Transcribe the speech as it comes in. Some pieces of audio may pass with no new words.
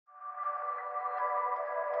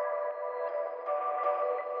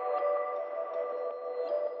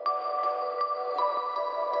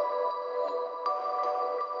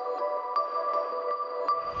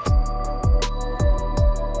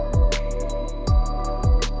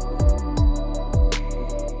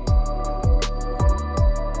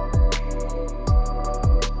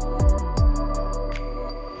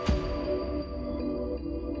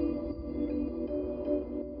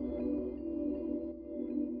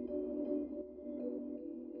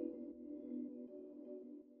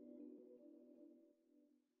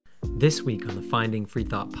This week on the Finding Free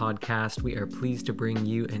Thought podcast, we are pleased to bring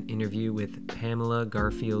you an interview with Pamela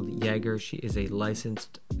Garfield-Jaeger. She is a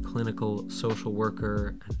licensed clinical social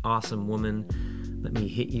worker, an awesome woman. Let me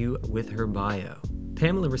hit you with her bio.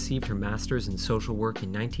 Pamela received her master's in social work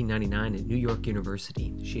in 1999 at New York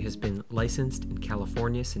University. She has been licensed in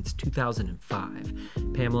California since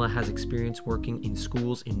 2005. Pamela has experience working in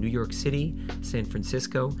schools in New York City, San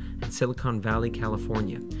Francisco, and Silicon Valley,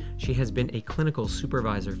 California. She has been a clinical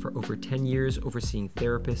supervisor for over 10 years, overseeing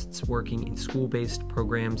therapists working in school-based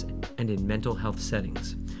programs and in mental health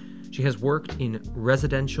settings. She has worked in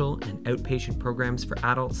residential and outpatient programs for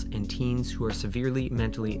adults and teens who are severely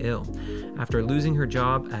mentally ill. After losing her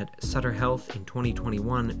job at Sutter Health in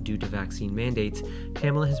 2021 due to vaccine mandates,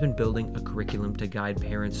 Pamela has been building a curriculum to guide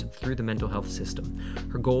parents through the mental health system.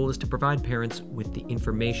 Her goal is to provide parents with the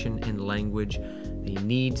information and language they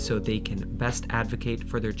need so they can best advocate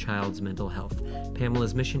for their child's mental health.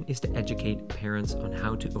 Pamela's mission is to educate parents on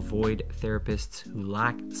how to avoid therapists who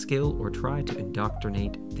lack skill or try to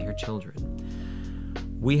indoctrinate their children.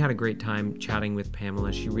 We had a great time chatting with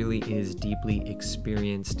Pamela. She really is deeply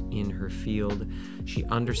experienced in her field. She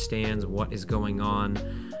understands what is going on,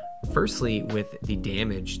 firstly, with the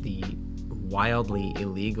damage the wildly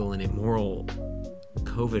illegal and immoral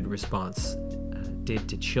COVID response did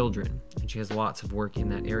to children. And she has lots of work in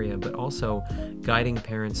that area, but also guiding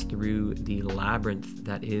parents through the labyrinth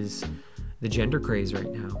that is the gender craze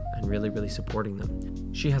right now and really supporting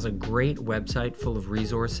them. She has a great website full of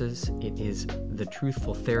resources. It is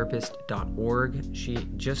thetruthfultherapist.org. She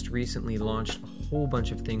just recently launched a whole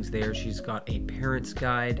bunch of things there. She's got a parent's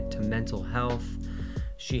guide to mental health.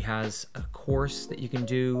 She has a course that you can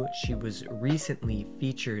do. She was recently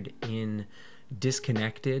featured in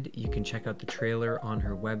Disconnected. You can check out the trailer on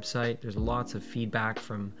her website. There's lots of feedback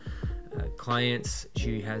from clients.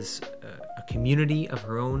 She has a community of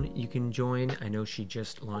her own you can join. I know she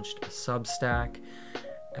just launched a Substack.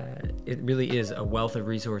 It really is a wealth of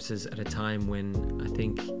resources at a time when I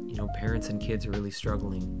think, parents and kids are really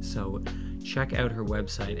struggling. So check out her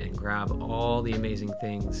website and grab all the amazing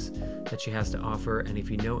things that she has to offer. And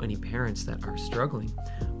if you know any parents that are struggling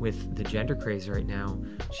with the gender craze right now,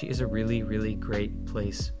 she is a really great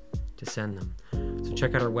place to send them. So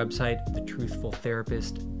check out our website,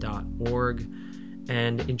 thetruthfultherapist.org,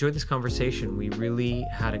 and enjoy this conversation. We really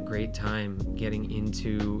had a great time getting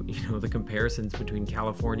into, the comparisons between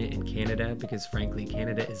California and Canada, because frankly,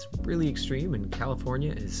 Canada is really extreme and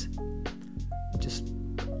California is just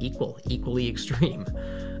equally extreme.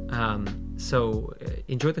 So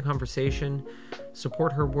enjoy the conversation,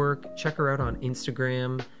 support her work, check her out on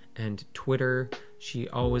Instagram and Twitter. She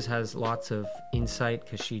always has lots of insight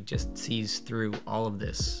because she just sees through all of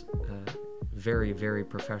this very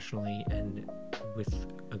professionally and with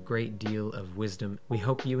a great deal of wisdom. We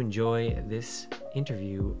hope you enjoy this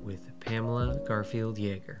interview with Pamela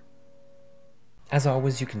Garfield-Jaeger. As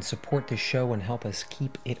always, you can support this show and help us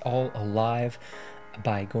keep it all alive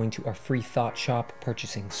by going to our free thought shop,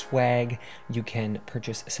 purchasing swag. You can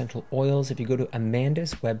purchase essential oils if you go to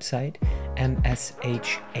Amanda's website,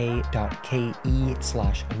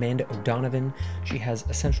 msha.ke/Amanda O'Donovan. She has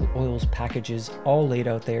essential oils packages all laid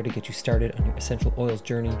out there to get you started on your essential oils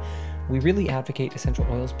journey. We really advocate essential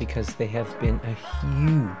oils because they have been a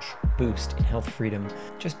huge boost in health freedom,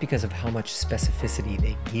 just because of how much specificity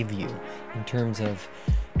they give you in terms of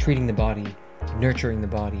treating the body, nurturing the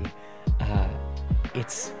body.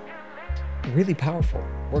 It's really powerful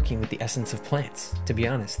working with the essence of plants. To be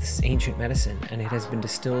honest, this is ancient medicine and it has been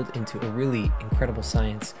distilled into a really incredible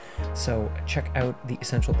science. So check out the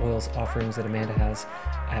essential oils offerings that Amanda has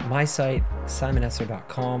at my site,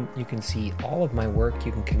 simonesser.com. You can see all of my work.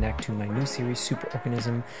 You can connect to my new series,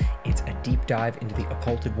 Superorganism. It's a deep dive into the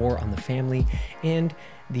occulted war on the family and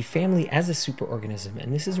the family as a superorganism.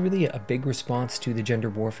 And this is really a big response to the gender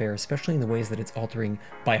warfare, especially in the ways that it's altering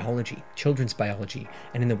biology, children's biology,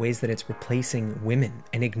 and in the ways that it's replacing women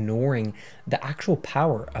and ignoring the actual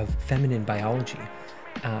power of feminine biology.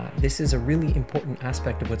 This is a really important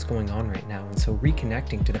aspect of what's going on right now. And so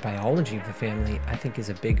reconnecting to the biology of the family, I think, is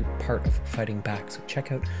a big part of fighting back. So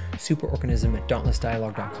check out Superorganism at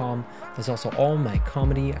dauntlessdialogue.com. There's also all my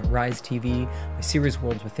comedy at Rise TV, my series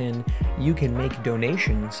Worlds Within. You can make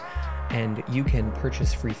donations and you can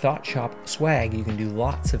purchase free Thought Shop swag. You can do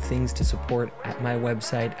lots of things to support at my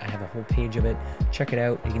website. I have a whole page of it. Check it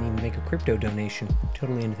out. You can even make a crypto donation. I'm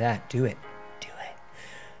totally into that. Do it.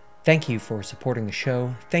 Thank you for supporting the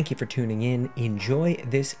show. Thank you for tuning in. Enjoy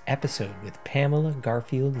this episode with Pamela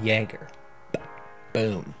Garfield-Jaeger.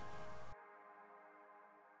 Boom.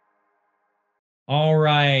 All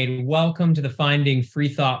right. Welcome to the Finding Free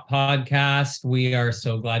Thought podcast. We are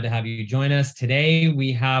so glad to have you join us. Today,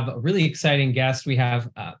 we have a really exciting guest. We have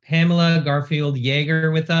Pamela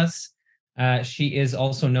Garfield-Jaeger with us. She is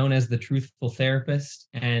also known as the Truthful therapist,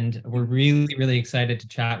 and we're really, really excited to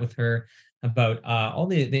chat with her about all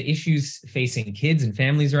the issues facing kids and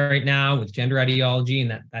families right now with gender ideology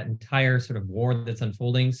and that entire sort of war that's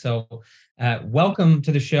unfolding. So welcome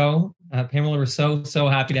to the show. Pamela, we're so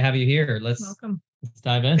happy to have you here. Welcome. Let's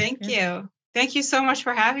dive in. Thank you. Thank you so much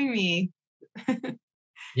for having me.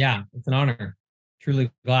 Yeah, it's an honor.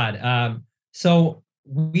 Truly glad. So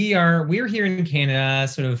we're here in Canada,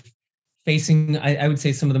 sort of facing, I would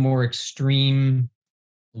say, some of the more extreme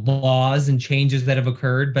laws and changes that have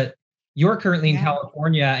occurred. But you're currently in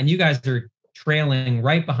California, and you guys are trailing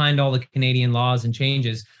right behind all the Canadian laws and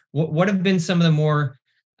changes. What have been some of the more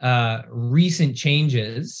recent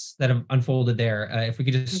changes that have unfolded there? If we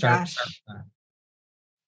could just start with that.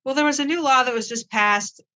 Well, there was a new law that was just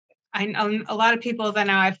passed. I know a lot of people that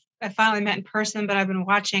now I finally met in person, but I've been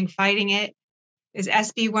watching fighting it, is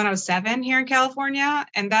SB 107 here in California.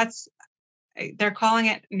 And they're calling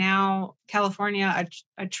it now California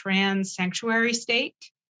a trans sanctuary state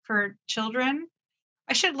for children.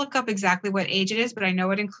 I should look up exactly what age it is, but I know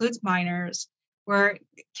it includes minors, where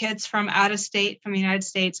kids from out of state, from the United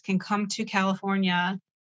States, can come to California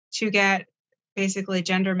to get basically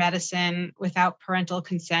gender medicine without parental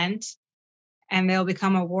consent. And they'll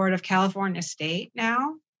become a ward of California state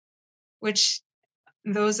now, which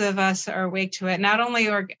those of us are awake to it, not only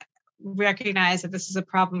recognize that this is a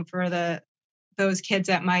problem for those kids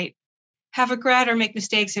that might have regret or make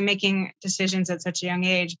mistakes in making decisions at such a young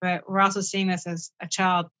age, but we're also seeing this as a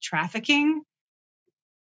child trafficking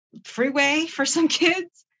freeway for some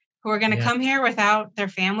kids who are going to come here without their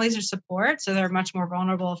families or support. So they're much more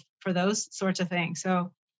vulnerable for those sorts of things.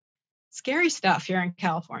 So scary stuff here in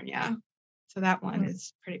California. So that one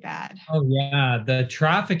is pretty bad. Oh yeah, the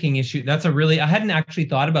trafficking issue. I hadn't actually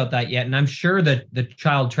thought about that yet. And I'm sure that the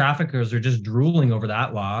child traffickers are just drooling over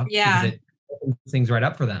that law. Yeah. Because it opens things right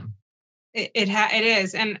up for them. It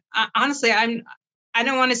is. And honestly, I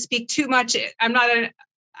don't want to speak too much.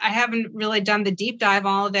 I haven't really done the deep dive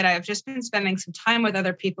on all of it. I've just been spending some time with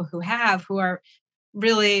other people who are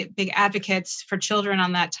really big advocates for children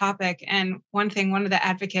on that topic. And one of the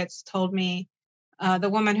advocates told me, the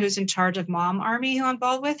woman who's in charge of Mom Army who I'm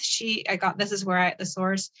involved with, the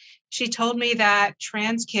source. She told me that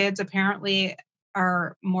trans kids apparently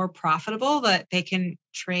are more profitable, that they can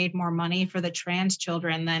trade more money for the trans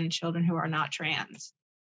children than children who are not trans.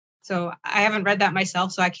 So I haven't read that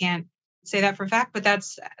myself, so I can't say that for a fact, but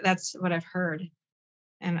that's what I've heard.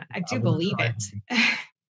 And I do believe it.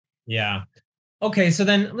 Yeah. Okay, so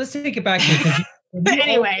then let's take it back here.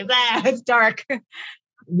 Anyway, it's dark.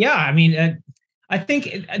 Yeah, I mean, I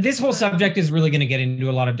think this whole subject is really going to get into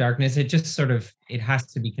a lot of darkness. It just it has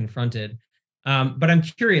to be confronted. But I'm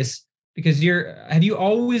curious, because have you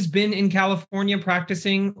always been in California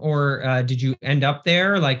practicing, or did you end up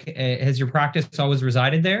there? Like, has your practice always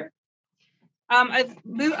resided there? I've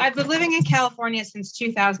been living in California since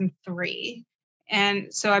 2003.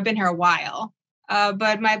 And so I've been here a while.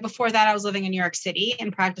 But before that, I was living in New York City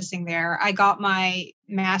and practicing there. I got my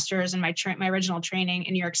master's and my original training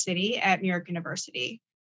in New York City at New York University.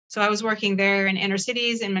 So I was working there in inner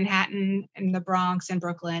cities in Manhattan, in the Bronx and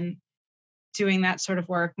Brooklyn, doing that sort of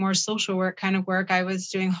work, more social work kind of work. I was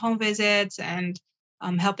doing home visits and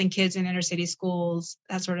helping kids in inner city schools,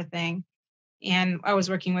 that sort of thing. And I was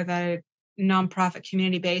working with a nonprofit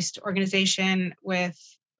community-based organization with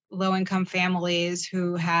low-income families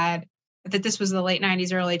who had, that this was the late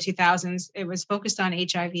 90s, early 2000s. It was focused on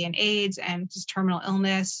HIV and AIDS and just terminal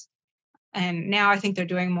illness. And now I think they're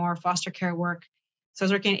doing more foster care work. So I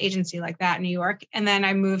was working in an agency like that in New York. And then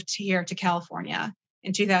I moved here to California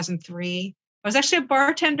in 2003. I was actually a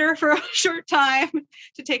bartender for a short time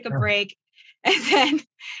to take a break. And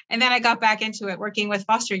then I got back into it, working with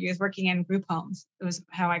foster youth, working in group homes. It was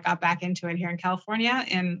how I got back into it here in California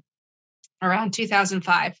in around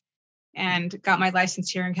 2005, and got my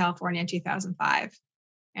license here in California in 2005,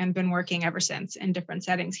 and been working ever since in different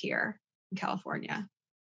settings here in California.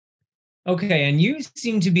 Okay, and you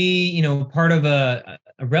seem to be, part of a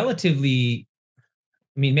relatively,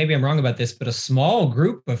 I mean, maybe I'm wrong about this, but a small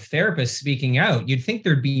group of therapists speaking out. You'd think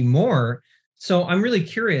there'd be more. So I'm really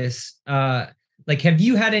curious, have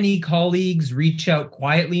you had any colleagues reach out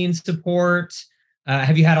quietly in support?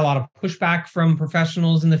 Have you had a lot of pushback from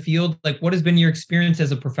professionals in the field? Like, what has been your experience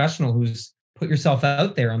as a professional who's put yourself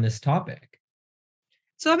out there on this topic?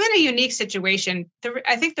 So I'm in a unique situation.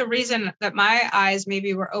 I think the reason that my eyes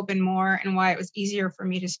maybe were open more and why it was easier for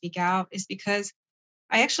me to speak out is because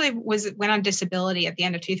I actually went on disability at the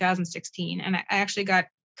end of 2016, and I actually got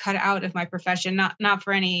cut out of my profession, not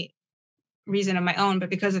for any reason of my own, but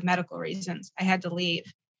because of medical reasons. I had to leave.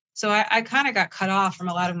 So I kind of got cut off from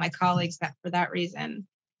a lot of my colleagues for that reason.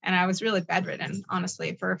 And I was really bedridden,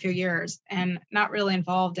 honestly, for a few years, and not really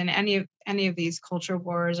involved in any of these culture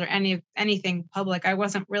wars or anything public. I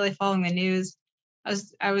wasn't really following the news.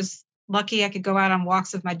 I was lucky I could go out on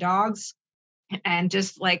walks with my dogs and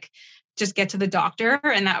just get to the doctor.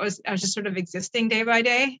 And I was just sort of existing day by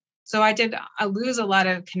day. So I lose a lot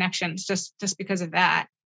of connections just because of that.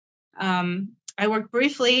 I worked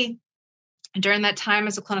briefly during that time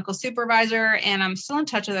as a clinical supervisor, and I'm still in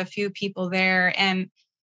touch with a few people there. And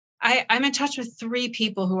I'm in touch with 3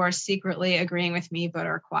 people who are secretly agreeing with me, but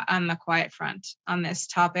are on the quiet front on this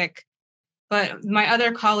topic. But my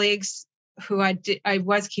other colleagues who I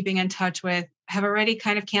was keeping in touch with have already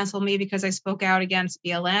kind of canceled me because I spoke out against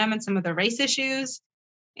BLM and some of the race issues.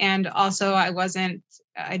 And also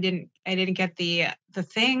I didn't get the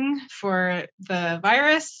thing for the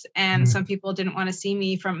virus, and some people didn't want to see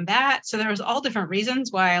me from that. So there was all different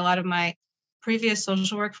reasons why a lot of my previous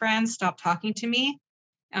social work friends stopped talking to me.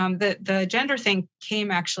 The gender thing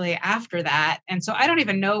came actually after that. And so I don't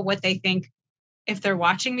even know what they think, if they're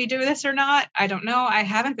watching me do this or not. I don't know. I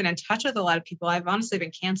haven't been in touch with a lot of people. I've honestly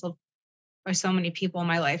been canceled by so many people in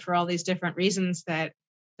my life for all these different reasons that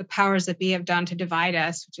the powers that be have done to divide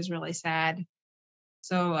us, which is really sad.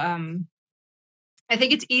 So I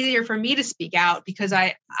think it's easier for me to speak out because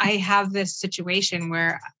I have this situation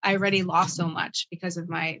where I already lost so much because of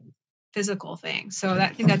my physical thing. So I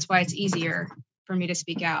think that's why it's easier for me to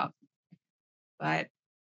speak out. But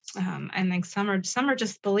I think some are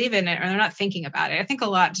just believe in it, or they're not thinking about it. I think a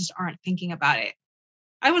lot just aren't thinking about it.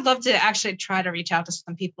 I would love to actually try to reach out to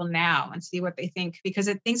some people now and see what they think, because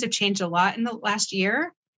things have changed a lot in the last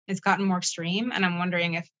year. It's gotten more extreme, and I'm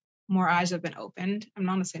wondering if more eyes have been opened. I'm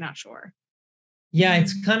honestly not sure. Yeah,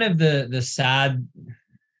 it's kind of the sad,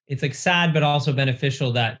 it's like sad, but also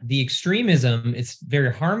beneficial that the extremism, it's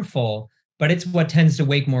very harmful, but it's what tends to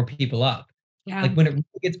wake more people up. Yeah. Like when it really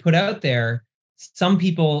gets put out there, some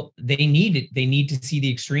people, they need it. They need to see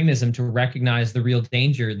the extremism to recognize the real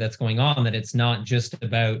danger that's going on, that it's not just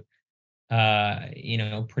about,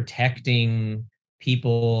 protecting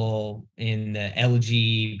people in the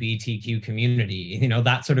LGBTQ community,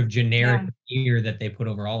 that sort of generic fear that they put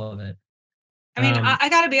over all of it. I mean, I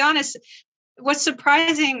got to be honest. What's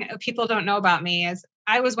surprising people don't know about me is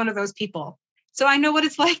I was one of those people. So I know what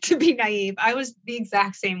it's like to be naive. I was the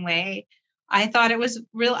exact same way. I thought it was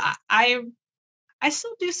real. I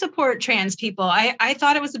still do support trans people. I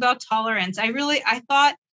thought it was about tolerance. I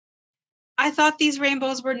thought these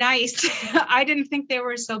rainbows were nice. I didn't think they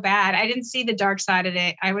were so bad. I didn't see the dark side of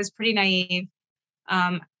it. I was pretty naive.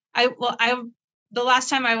 The last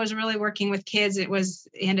time I was really working with kids, it was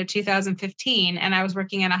the end of 2015, and I was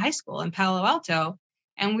working in a high school in Palo Alto,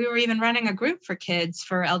 and we were even running a group for kids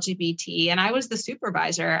for LGBT, and I was the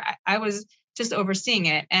supervisor. I was just overseeing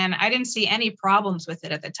it, and I didn't see any problems with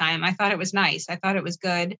it at the time. I thought it was nice. I thought it was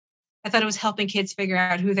good. I thought it was helping kids figure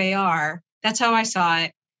out who they are. That's how I saw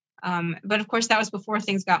it. But of course, that was before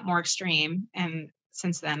things got more extreme, and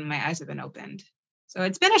since then, my eyes have been opened. So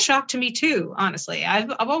it's been a shock to me too, honestly. I've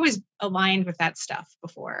always aligned with that stuff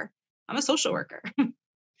before. I'm a social worker.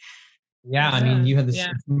 Yeah, I mean, you had this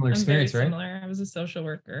similar experience, right? Similar. I was a social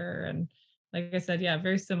worker, and like I said,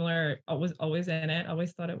 very similar. Always in it.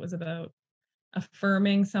 Always thought it was about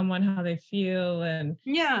affirming someone how they feel, and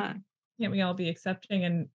can't we all be accepting,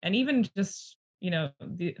 and even just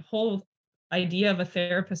the whole idea of a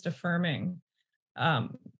therapist affirming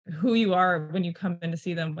who you are when you come in to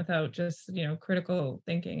see them, without just critical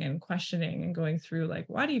thinking and questioning and going through like,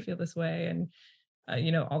 why do you feel this way, and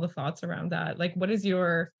all the thoughts around that. Like, what is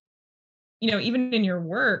your even in your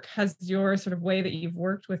work, has your sort of way that you've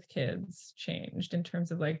worked with kids changed in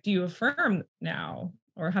terms of like, do you affirm now,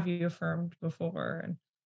 or have you affirmed before? And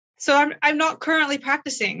so I'm not currently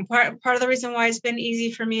practicing. Part of the reason why it's been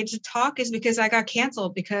easy for me to talk is because I got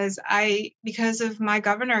canceled because of my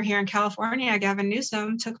governor here in California, Gavin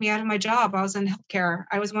Newsom, took me out of my job. I was in healthcare.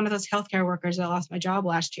 I was one of those healthcare workers that lost my job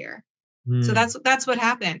last year. So that's what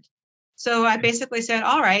happened. So I basically said,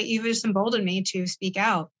 all right, you've just emboldened me to speak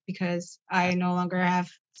out because I no longer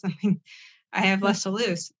have something, I have less to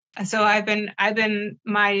lose. So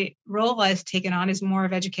my role I've taken on is more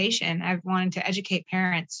of education. I've wanted to educate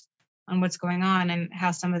parents on what's going on and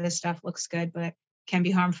how some of this stuff looks good, but can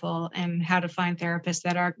be harmful, and how to find therapists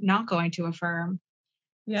that are not going to affirm.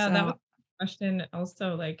 Yeah, so that was a question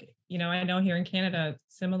also. Like, I know here in Canada,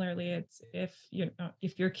 similarly, it's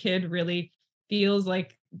if your kid really feels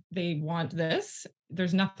like they want this,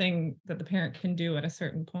 there's nothing that the parent can do at a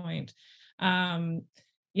certain point.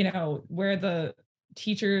 Where the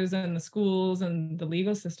teachers and the schools and the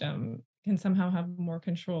legal system can somehow have more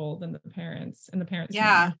control than the parents, and the parents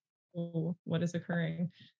know what is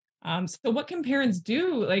occurring. So what can parents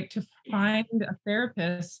do, like, to find a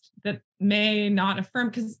therapist that may not affirm?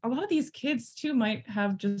 Because a lot of these kids too might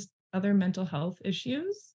have just other mental health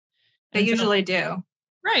issues. They usually do.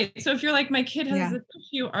 Right. So if you're like, my kid has this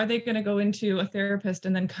issue, are they going to go into a therapist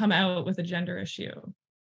and then come out with a gender issue?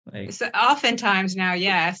 Like, so oftentimes now,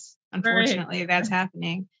 yes, unfortunately, that's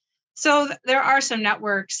happening. So there are some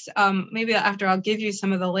networks. Maybe after I'll give you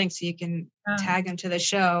some of the links so you can tag them to the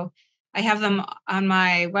show. I have them on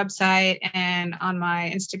my website and on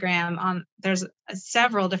my Instagram. There's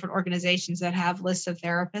several different organizations that have lists of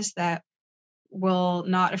therapists that will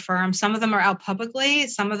not affirm. Some of them are out publicly.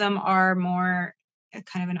 Some of them are more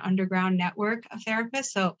kind of an underground network of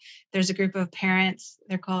therapists. So there's a group of parents.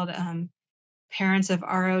 They're called Parents of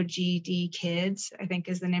ROGD Kids, I think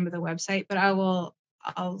is the name of the website. But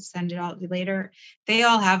I'll send it out later. They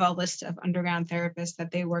all have a list of underground therapists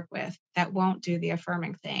that they work with that won't do the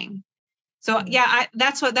affirming thing. So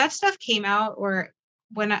that's what that stuff came out, or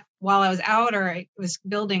while I was out, or I was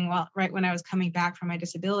building right when I was coming back from my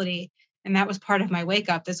disability, and that was part of my wake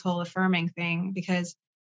up. This whole affirming thing, because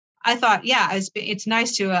I thought, it's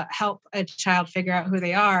nice to help a child figure out who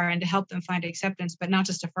they are and to help them find acceptance, but not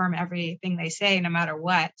just affirm everything they say, no matter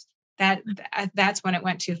what. That's when it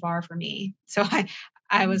went too far for me. So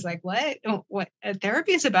I was like, what?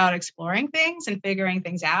 Therapy is about exploring things and figuring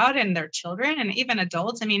things out, and their children and even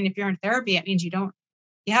adults. I mean, if you're in therapy, it means you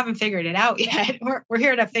haven't figured it out yet. We're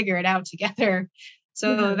here to figure it out together.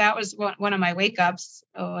 So that was one of my wake ups.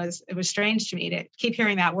 It was strange to me to keep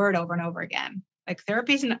hearing that word over and over again. Like,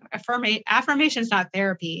 therapy is affirmation is not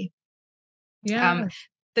therapy. Yeah.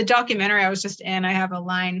 The documentary I was just in, I have a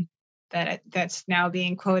line that's now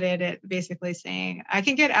being quoted, it basically saying, I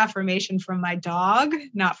can get affirmation from my dog,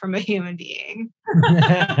 not from a human being.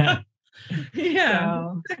 Yeah.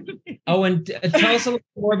 So. Oh, and tell us a little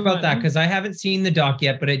more about that, because I haven't seen the doc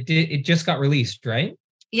yet, but it just got released, right?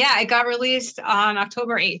 Yeah, it got released on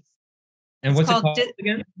October 8th. And what's it called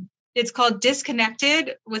again? It's called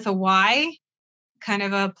Disconnected with a Y, kind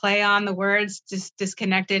of a play on the words, just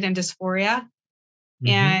disconnected and dysphoria. Mm-hmm.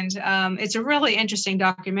 And it's a really interesting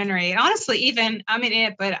documentary. And honestly, even I'm in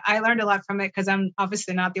it, but I learned a lot from it because I'm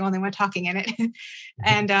obviously not the only one talking in it.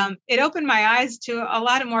 And it opened my eyes to a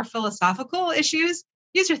lot of more philosophical issues.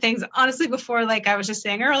 These are things, honestly, before, like I was just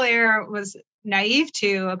saying earlier, was naive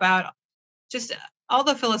to, about just all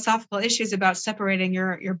the philosophical issues about separating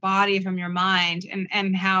your body from your mind,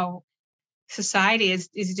 and how society is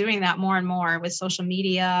doing that more and more with social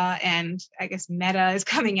media, and I guess Meta is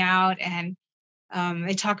coming out, and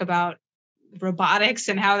they talk about robotics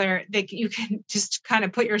and how you can just kind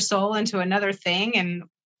of put your soul into another thing, and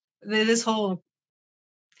this whole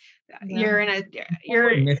you're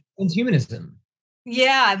transhumanism.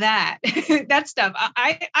 Yeah, that stuff.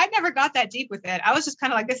 I never got that deep with it. I was just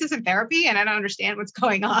kind of like, this isn't therapy, and I don't understand what's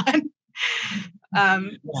going on.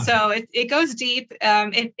 So it goes deep.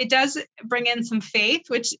 It does bring in some faith,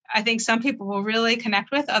 which I think some people will really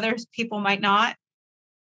connect with. Other people might not.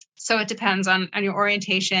 So it depends on your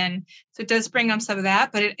orientation. So it does bring up some of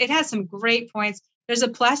that, but it has some great points. There's a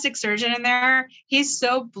plastic surgeon in there. He's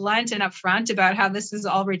so blunt and upfront about how this is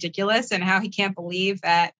all ridiculous and how he can't believe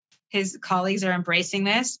that his colleagues are embracing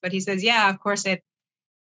this. But he says, yeah, of course it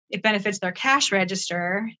benefits their cash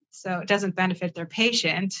register, so it doesn't benefit their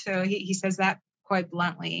patient. So he says that quite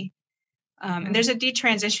bluntly. And there's a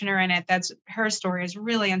detransitioner in it. Her story is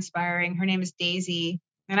really inspiring. Her name is Daisy.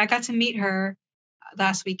 And I got to meet her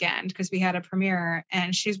last weekend because we had a premiere,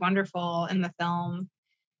 and she's wonderful in the film.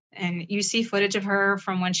 And you see footage of her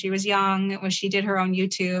from when she was young, when she did her own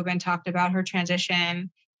YouTube and talked about her transition.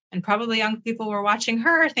 And probably young people were watching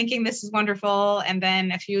her thinking this is wonderful. And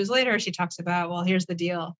then a few years later, she talks about, well, here's the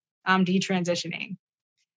deal. I'm detransitioning.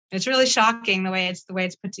 It's really shocking the way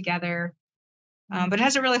it's put together. But it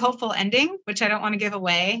has a really hopeful ending, which I don't want to give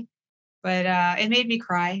away, but it made me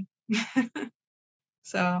cry.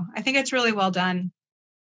 So I think it's really well done.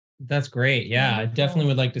 That's great. Yeah, I definitely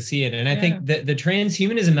would like to see it. And I think that the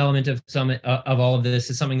transhumanism element of all of this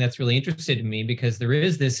is something that's really interested in me, because there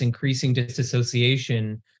is this increasing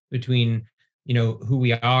disassociation between, who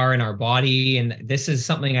we are and our body. And this is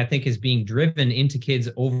something I think is being driven into kids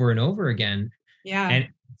over and over again. Yeah. And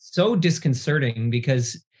so disconcerting,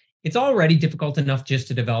 because it's already difficult enough just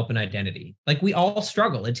to develop an identity. Like, we all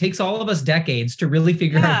struggle. It takes all of us decades to really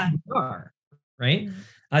figure out who we are, right?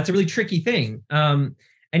 It's a really tricky thing. And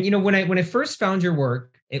when I first found your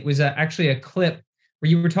work, it was actually a clip where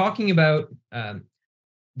you were talking about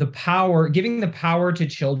giving the power to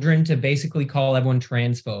children to basically call everyone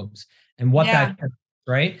transphobes and what that,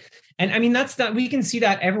 right? And I mean, we can see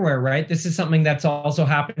that everywhere, right? This is something that's also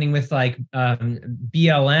happening with like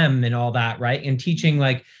BLM and all that, right? And teaching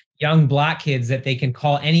like young Black kids that they can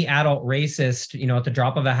call any adult racist, at the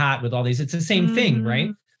drop of a hat with all these. It's the same thing, right?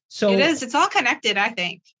 So it is. It's all connected, I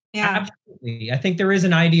think. Yeah, absolutely. I think there is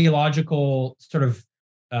an ideological sort of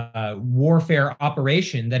warfare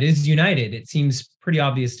operation that is united. It seems pretty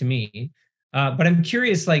obvious to me. But I'm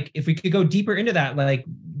curious, like, if we could go deeper into that, like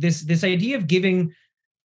this idea of giving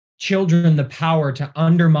children the power to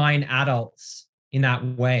undermine adults in that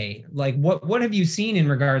way. Like, what have you seen in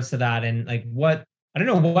regards to that? And like, what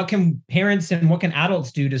can parents and what can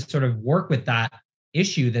adults do to sort of work with that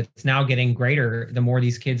issue that's now getting greater the more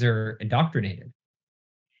these kids are indoctrinated?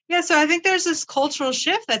 Yeah, so I think there's this cultural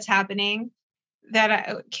shift that's happening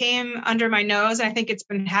that came under my nose. I think it's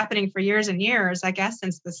been happening for years and years, I guess,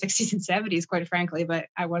 since the 60s and 70s, quite frankly, but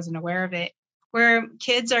I wasn't aware of it, where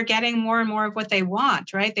kids are getting more and more of what they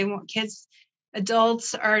want, right?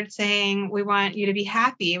 Adults are saying, we want you to be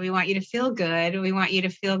happy. We want you to feel good. We want you to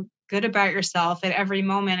feel good about yourself at every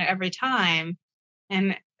moment, at every time.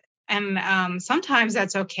 And sometimes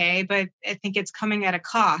that's okay, but I think it's coming at a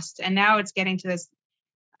cost. And now it's getting to this,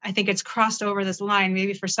 I think it's crossed over this line.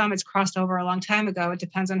 Maybe for some, it's crossed over a long time ago. It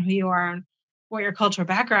depends on who you are and what your cultural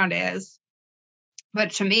background is. But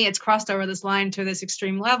to me, it's crossed over this line to this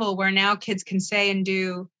extreme level where now kids can say and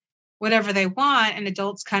do whatever they want and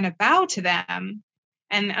adults kind of bow to them.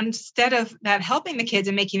 And instead of that helping the kids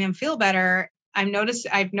and making them feel better, I've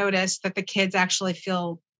noticed that the kids actually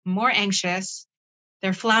feel more anxious.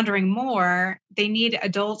 They're floundering more. They need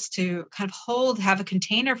adults to kind of have a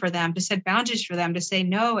container for them, to set boundaries for them, to say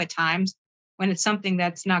no at times when it's something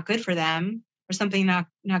that's not good for them or something not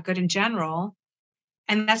good in general.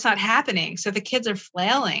 And that's not happening. So the kids are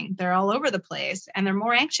flailing. They're all over the place and they're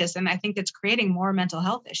more anxious. And I think it's creating more mental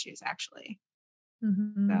health issues, actually.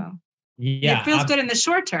 Mm-hmm. So it feels good in the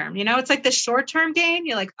short term. It's like the short term gain.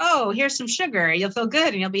 You're like, oh, here's some sugar. You'll feel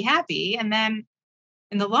good and you'll be happy. And then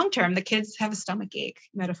in the long term, the kids have a stomach ache,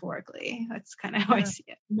 metaphorically. That's kind of how I see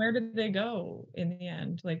it. Where did they go in the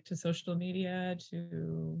end? Like to social media,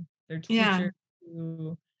 to their teacher,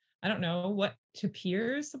 to, I don't know, to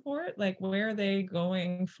peer support? Like, where are they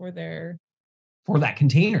going for that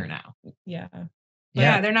container now? Yeah,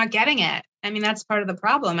 they're not getting it. I mean, that's part of the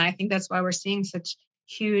problem. And I think that's why we're seeing such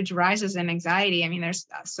huge rises in anxiety. I mean, there's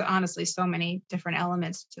honestly so many different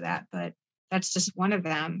elements to that, but that's just one of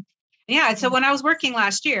them. Yeah. So when I was working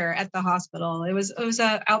last year at the hospital, it was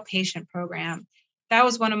an outpatient program. That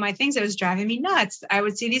was one of my things that was driving me nuts. I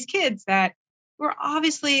would see these kids that were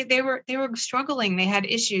obviously, they were struggling. They had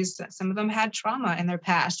issues. Some of them had trauma in their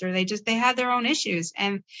past, or they had their own issues.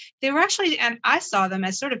 And they were actually, and I saw them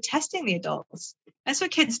as sort of testing the adults. That's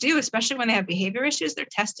what kids do, especially when they have behavior issues. They're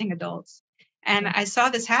testing adults. And I saw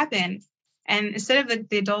this happen. And instead of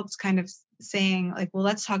the adults kind of saying like, well,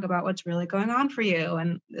 let's talk about what's really going on for you.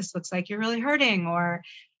 And this looks like you're really hurting, or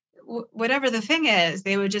whatever the thing is,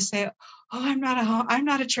 they would just say, oh, I'm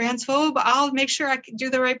not a transphobe. I'll make sure I can do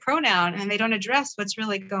the right pronoun. And they don't address what's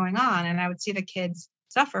really going on. And I would see the kids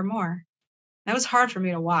suffer more. That was hard for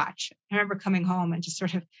me to watch. I remember coming home and just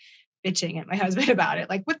sort of bitching at my husband about it.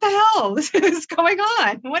 Like, what the hell is going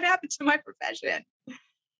on? What happened to my profession?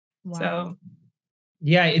 Wow. So.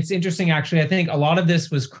 Yeah, it's interesting, actually. I think a lot of this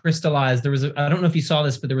was crystallized. I don't know if you saw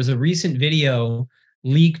this, but there was a recent video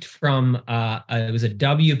leaked from, it was a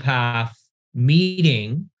WPATH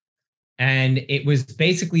meeting. And it was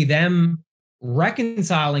basically them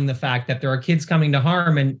reconciling the fact that there are kids coming to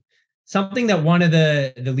harm. And something that one of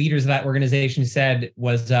the leaders of that organization said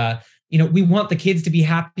was, we want the kids to be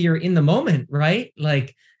happier in the moment, right?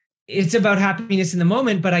 Like, it's about happiness in the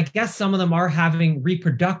moment, but I guess some of them are having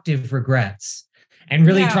reproductive regrets. And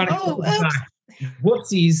really trying to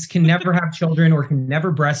whoopsies, can never have children or can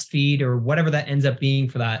never breastfeed or whatever that ends up being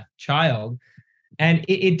for that child. And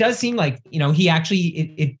it does seem like, he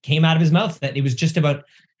actually, it came out of his mouth that it was just about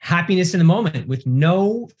happiness in the moment with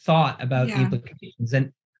no thought about the implications.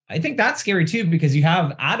 And I think that's scary too, because you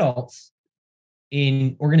have adults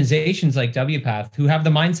in organizations like WPATH who have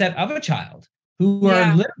the mindset of a child, who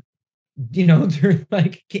are literally, they're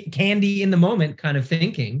like candy in the moment kind of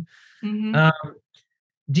thinking. Mm-hmm.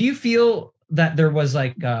 Do you feel that there was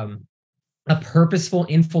like a purposeful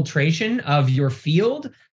infiltration of your field?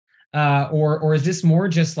 Or is this more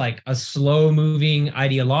just like a slow moving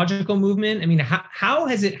ideological movement? I mean, how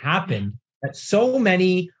has it happened that so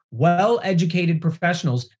many well-educated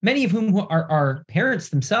professionals, many of whom are parents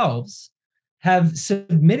themselves, have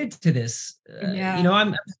submitted to this. Yeah.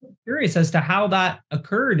 I'm so curious as to how that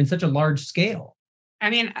occurred in such a large scale. I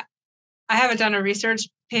mean, I haven't done a research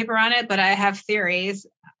paper on it, but I have theories.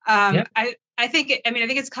 I think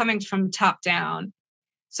it's coming from top down.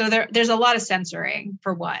 So there's a lot of censoring,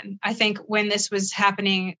 for one. I think when this was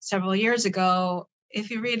happening several years ago, if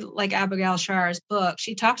you read like Abigail Shar's book,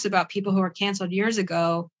 she talks about people who were canceled years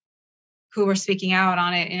ago who were speaking out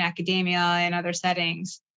on it in academia and other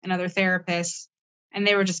settings and other therapists, and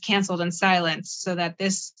they were just canceled in silence so that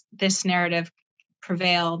this narrative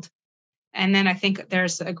prevailed. And then I think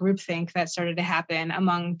there's a groupthink that started to happen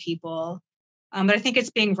among people. But I think it's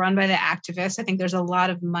being run by the activists. I think there's a lot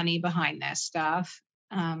of money behind this stuff.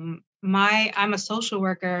 I'm a social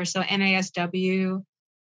worker, so NASW,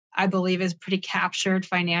 I believe, is pretty captured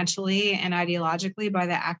financially and ideologically by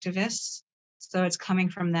the activists. So it's coming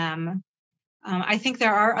from them. I think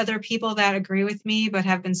there are other people that agree with me, but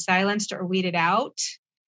have been silenced or weeded out.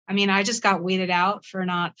 I mean, I just got weeded out for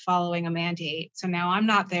not following a mandate. So now I'm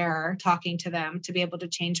not there talking to them to be able to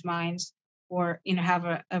change minds or,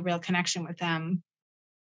 have a real connection with them.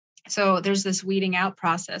 So there's this weeding out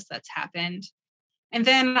process that's happened. And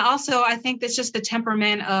then also, I think that's just the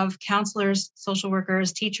temperament of counselors, social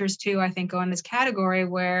workers, teachers too, I think go in this category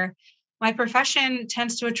where my profession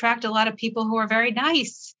tends to attract a lot of people who are very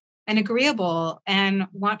nice and agreeable and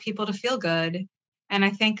want people to feel good. And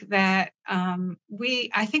I think that we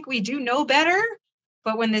do know better,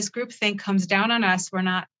 but when this groupthink comes down on us,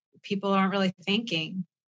 people aren't really thinking.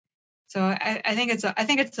 So I think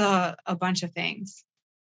it's a bunch of things.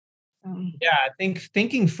 Yeah, I think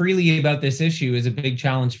thinking freely about this issue is a big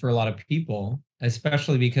challenge for a lot of people,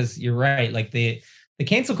 especially because you're right. Like the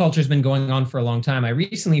cancel culture has been going on for a long time. I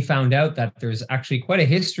recently found out that there's actually quite a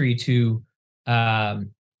history to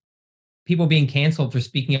people being canceled for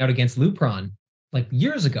speaking out against Lupron, like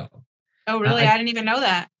years ago. Oh, really? I didn't even know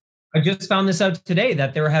that. I just found this out today,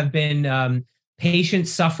 that there have been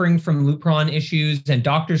patients suffering from Lupron issues and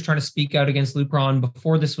doctors trying to speak out against Lupron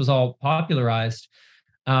before this was all popularized.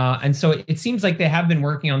 And so it seems like they have been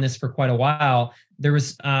working on this for quite a while. There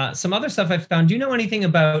was some other stuff I found. Do you know anything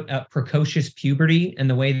about precocious puberty and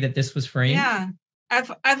the way that this was framed? Yeah,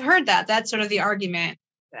 I've heard that. That's sort of the argument.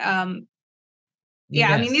 Yeah,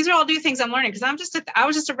 yes. I mean, these are all new things I'm learning because I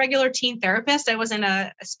was just a regular teen therapist. I wasn't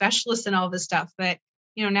a specialist in all this stuff. But,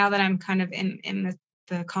 now that I'm kind of in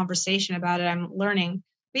the conversation about it, I'm learning.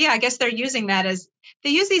 But yeah, I guess they're using that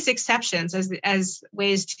they use these exceptions as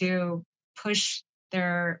ways to push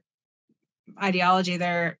their ideology,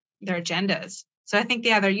 their agendas. So I think,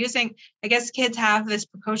 they're using, I guess kids have this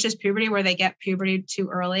precocious puberty where they get puberty too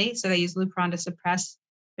early. So they use Lupron to suppress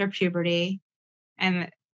their puberty. And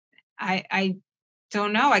I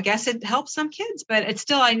don't know, I guess it helps some kids, but it's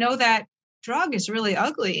still, I know that drug is really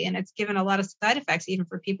ugly and it's given a lot of side effects, even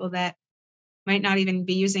for people that might not even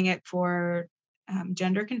be using it for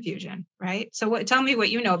gender confusion, right? So tell me what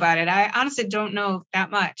you know about it. I honestly don't know that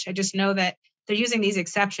much. I just know that they're using these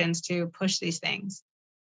exceptions to push these things.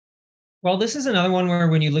 Well, this is another one where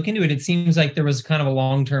when you look into it, it seems like there was kind of a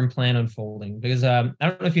long-term plan unfolding because I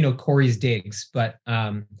don't know if you know Corey's Digs, but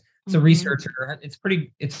it's a researcher.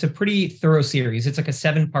 It's a pretty thorough series. It's like a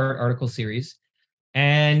 7-part article series.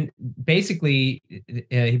 And basically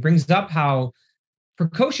he brings up how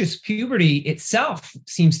precocious puberty itself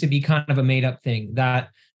seems to be kind of a made up thing that.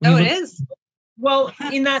 It is. Well,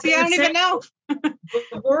 in that See, I don't even know.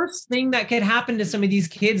 The worst thing that could happen to some of these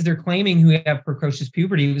kids they're claiming who have precocious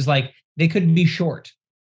puberty was like they could be short,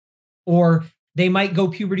 or they might go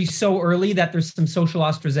puberty so early that there's some social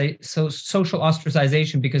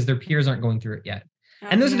ostracization because their peers aren't going through it yet.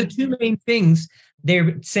 And those are the two main things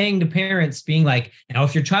they're saying to parents, being like, now,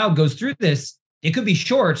 if your child goes through this, it could be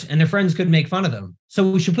short and their friends could make fun of them. So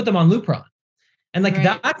we should put them on Lupron. And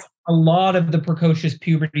that's a lot of the precocious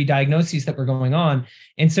puberty diagnoses that were going on.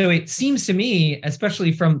 And so it seems to me,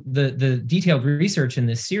 especially from the detailed research in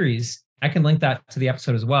this series, I can link that to the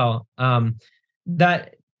episode as well,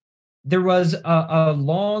 that there was a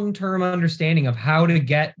long-term understanding of how to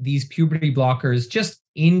get these puberty blockers just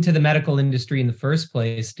into the medical industry in the first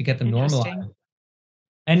place to get them normalized.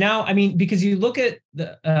 And now, I mean, because you look at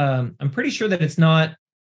I'm pretty sure that it's not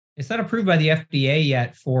approved by the FDA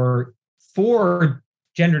yet for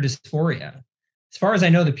gender dysphoria. As far as I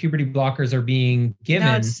know, the puberty blockers are being given.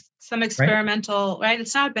 No, it's some experimental, right?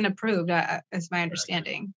 It's not been approved, as my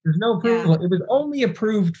understanding. There's no approval. Yeah. It was only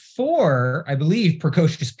approved for, I believe,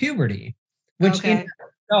 precocious puberty, which in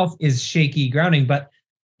itself is shaky grounding. But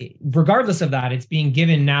regardless of that, it's being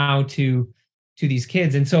given now to these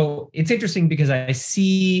kids. And so it's interesting because I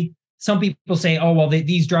see some people say, oh, well,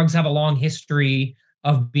 these drugs have a long history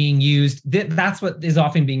of being used. That's what is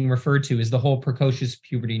often being referred to as the whole precocious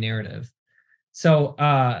puberty narrative. So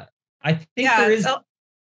I think there is,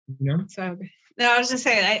 So no, I was just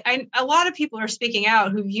saying, a lot of people are speaking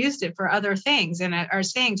out who've used it for other things and are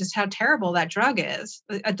saying just how terrible that drug is.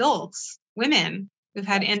 Adults, women who've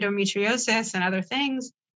had endometriosis and other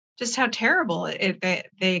things, just how terrible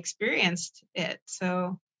they experienced it.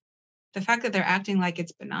 So the fact that they're acting like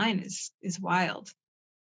it's benign is wild.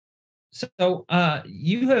 So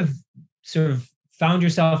you have sort of found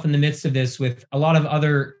yourself in the midst of this with a lot of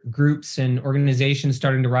other groups and organizations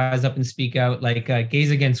starting to rise up and speak out, like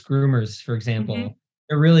Gays Against Groomers, for example. Mm-hmm.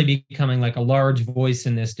 They're really becoming like a large voice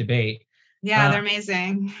in this debate. Yeah, they're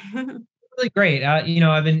amazing. Really great.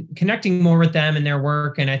 I've been connecting more with them and their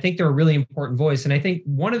work, and I think they're a really important voice. And I think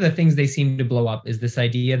one of the things they seem to blow up is this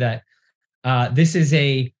idea that this is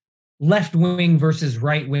a left-wing versus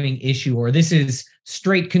right-wing issue, or this is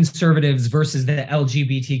straight conservatives versus the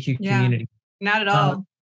LGBTQ community. Not at all.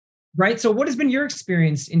 Right. So what has been your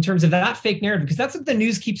experience in terms of that fake narrative? Because that's what the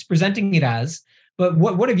news keeps presenting it as. But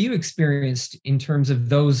what have you experienced in terms of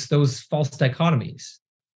those false dichotomies?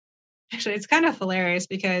 Actually, it's kind of hilarious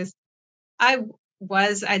because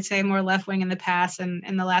I'd say more left-wing in the past, and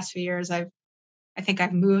in the last few years, I think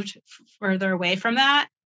I've moved further away from that,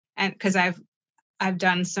 and because I've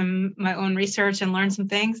done my own research and learned some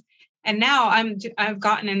things, and now I've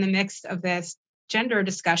gotten in the mix of this gender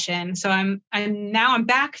discussion. So I'm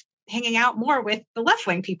back hanging out more with the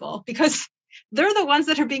left-wing people because they're the ones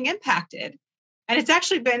that are being impacted. And it's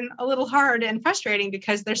actually been a little hard and frustrating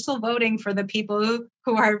because they're still voting for the people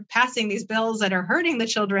who are passing these bills that are hurting the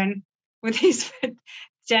children with these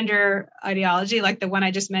gender ideology, like the one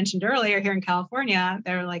I just mentioned earlier here in California.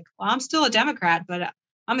 They're like, well, I'm still a Democrat, but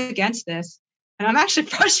I'm against this. And I'm actually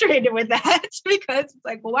frustrated with that because it's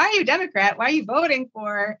like, well, why are you Democrat? Why are you voting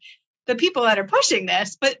for the people that are pushing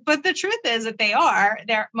this? But the truth is that there are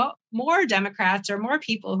more Democrats or more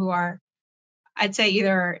people who are, I'd say,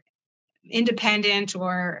 either independent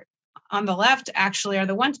or on the left actually are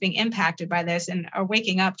the ones being impacted by this and are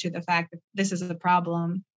waking up to the fact that this is a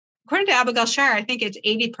problem. According to Abigail Shire, I think it's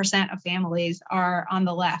 80% of families are on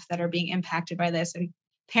the left that are being impacted by this, and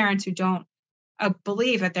parents who don't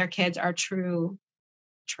believe that their kids are true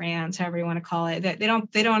trans, however you want to call it, that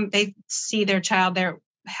they see their child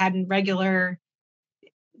had regular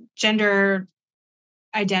gender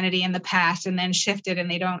identity in the past and then shifted, and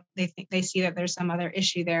they see that there's some other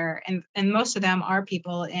issue there, and most of them are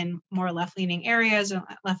people in more left-leaning areas and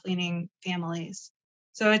left-leaning families.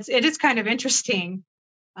 So it is kind of interesting.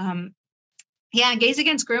 Gays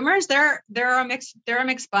Against Groomers, they're a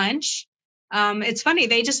mixed bunch. It's funny,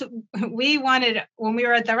 we wanted, when we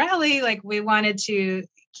were at the rally, like we wanted to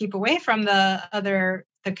keep away from the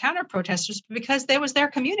counter protesters because there was their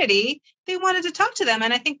community. They wanted to talk to them.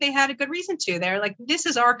 And I think they had a good reason to. They're like, this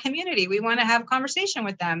is our community. We want to have a conversation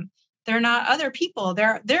with them. They're not other people.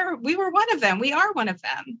 We were one of them. We are one of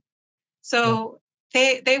them. So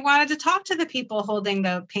they wanted to talk to the people holding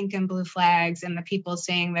the pink and blue flags and the people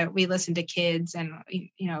saying that we listen to kids and,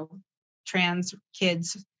 trans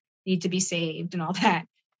kids need to be saved and all that.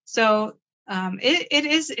 So it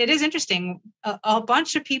is interesting. A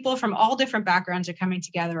bunch of people from all different backgrounds are coming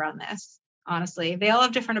together on this. Honestly, they all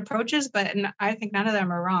have different approaches, but I think none of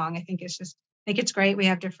them are wrong. I think it's great. We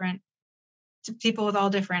have different people with all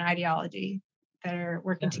different ideology that are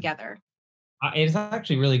working together. It's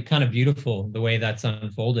actually really kind of beautiful the way that's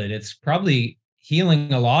unfolded. It's probably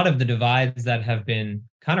healing a lot of the divides that have been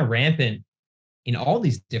kind of rampant in all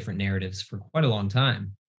these different narratives for quite a long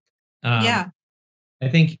time. I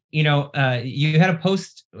think, you had a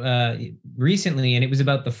post recently, and it was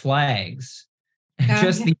about the flags,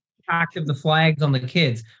 just the impact of the flags on the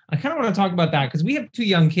kids. I kind of want to talk about that because we have 2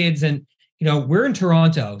 young kids, and, we're in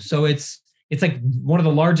Toronto. So it's like one of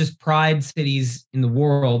the largest pride cities in the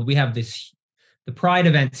world. We have the pride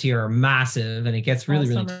events here are massive, and it gets really,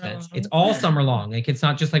 really intense. It's all summer long. Like, it's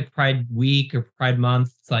not just like Pride Week or Pride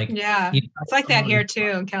Month. It's like, it's like that here too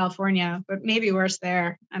in California, but maybe worse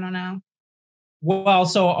there. I don't know. Well,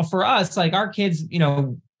 so for us, like our kids,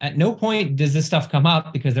 at no point does this stuff come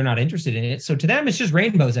up because they're not interested in it. So to them, it's just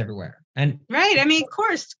rainbows everywhere. And right. I mean, of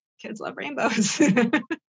course, kids love rainbows.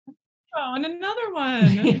 Oh, and another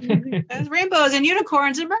one. There's rainbows and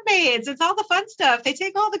unicorns and mermaids. It's all the fun stuff. They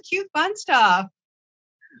take all the cute fun stuff.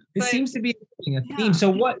 It seems to be a theme. So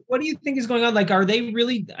what do you think is going on? Like, are they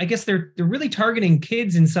really, I guess they're really targeting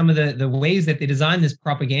kids in some of the ways that they design this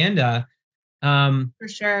propaganda. For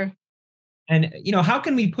sure. And, how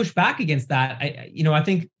can we push back against that? I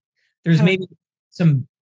think there's maybe some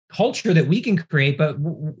culture that we can create, but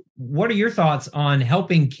what are your thoughts on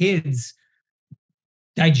helping kids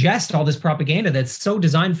digest all this propaganda that's so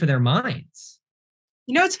designed for their minds.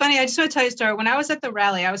 You know, it's funny. I just want to tell you a story. When I was at the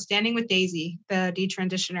rally, I was standing with Daisy, the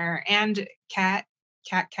detransitioner, and Kat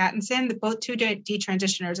Cattinson, the both two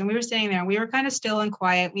detransitioners, and we were standing there, and we were kind of still and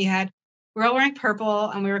quiet. We were all wearing purple,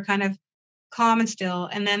 and we were kind of calm and still.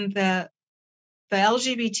 And then the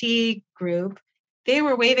LGBT group, they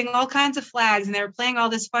were waving all kinds of flags, and they were playing all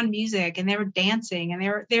this fun music, and they were dancing, and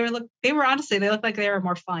they were honestly, they looked like they were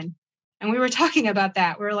more fun. And we were talking about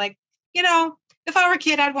that. We were like, you know, if I were a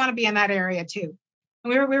kid, I'd want to be in that area too.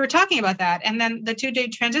 And we were talking about that. And then the two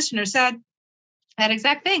transitioners said that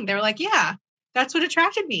exact thing. They were like, yeah, that's what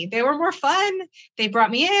attracted me. They were more fun. They brought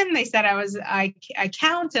me in. They said I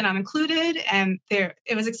count and I'm included. And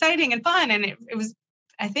it was exciting and fun. And it was,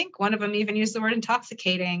 I think one of them even used the word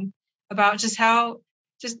intoxicating about just how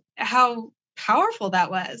powerful that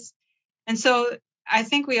was. And so I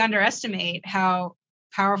think we underestimate how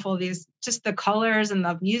powerful just the colors and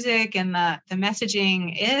the music and the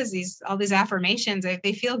messaging is. All these affirmations,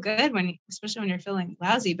 they feel good especially when you're feeling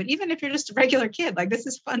lousy. But even if you're just a regular kid, like, this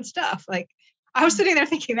is fun stuff. Like, I was sitting there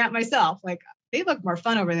thinking that myself, like, they look more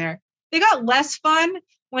fun over there. They got less fun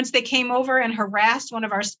once they came over and harassed one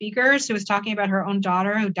of our speakers who was talking about her own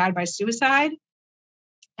daughter who died by suicide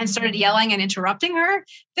and started yelling and interrupting her.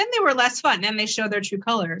 Then they were less fun. Then they show their true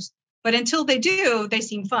colors. But until they do, they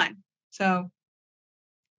seem fun. So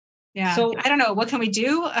yeah, so I don't know. What can we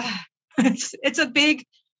do?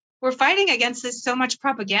 We're fighting against this so much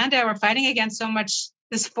propaganda. We're fighting against so much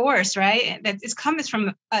this force, right? That it's comes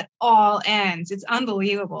from at all ends. It's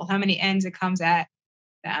unbelievable how many ends it comes at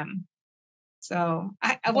them. So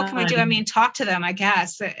what can we do? I mean, talk to them, I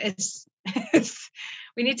guess.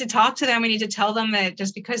 We need to talk to them. We need to tell them that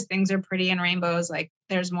just because things are pretty and rainbows, like,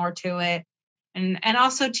 there's more to it. And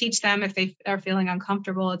also teach them, if they are feeling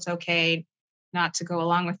uncomfortable, it's okay not to go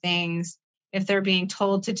along with things. If they're being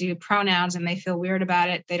told to do pronouns and they feel weird about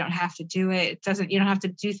it, they don't have to do it. You don't have to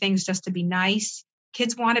do things just to be nice.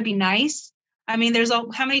 Kids want to be nice. I mean,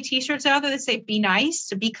 how many t-shirts out there that say be nice,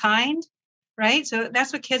 to be kind, right? So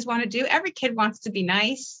that's what kids want to do. Every kid wants to be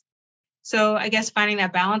nice. So I guess finding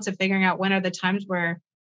that balance of figuring out when are the times where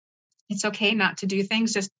it's okay not to do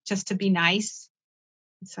things just to be nice.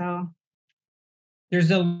 So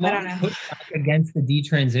there's a lot of pushback against the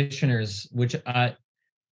detransitioners, which I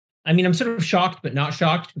mean, I'm sort of shocked, but not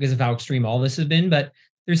shocked because of how extreme all this has been. But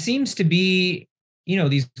there seems to be,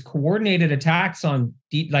 these coordinated attacks on,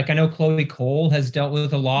 like, I know Chloe Cole has dealt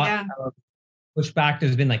with a lot of pushback.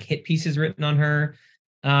 There's been like hit pieces written on her.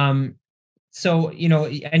 So,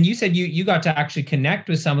 and you said you got to actually connect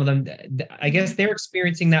with some of them. I guess they're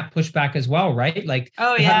experiencing that pushback as well, right? Like,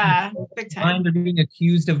 oh yeah, big time. They're being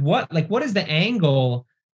accused of what? Like, what is the angle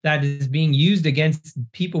that is being used against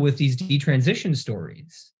people with these detransition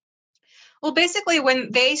stories? Well, basically,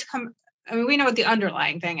 when they come, I mean, we know what the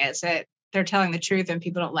underlying thing is, that they're telling the truth and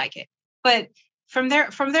people don't like it. But from their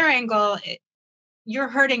angle, you're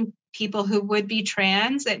hurting people who would be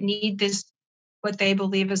trans that need this, what they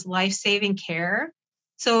believe is life-saving care.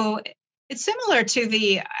 So it's similar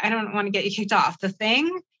to I don't want to get you kicked off, The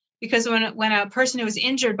Thing, because when a person who was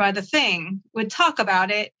injured by The Thing would talk about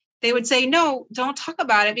it, they would say, no, don't talk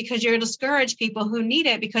about it because you're discourage people who need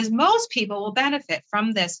it, because most people will benefit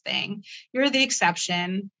from this thing. You're the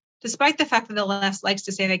exception, despite the fact that the left likes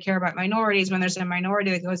to say they care about minorities. When there's a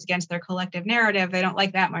minority that goes against their collective narrative, they don't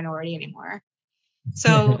like that minority anymore.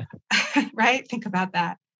 So, right? Think about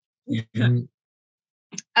that. Mm-hmm.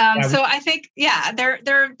 So I think,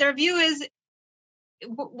 their view is,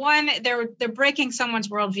 one, they're breaking someone's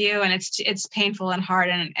worldview, and it's painful and hard,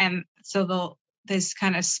 and so they'll this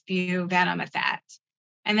kind of spew venom at that.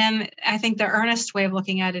 And then I think the earnest way of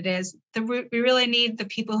looking at it is we really need the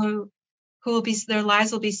people who will be, their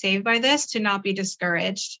lives will be saved by this, to not be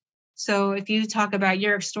discouraged. So if you talk about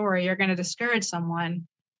your story, you're going to discourage someone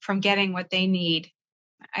from getting what they need.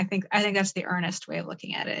 I think that's the earnest way of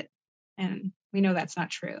looking at it. And we know that's not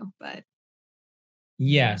true, but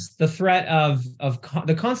yes, the threat of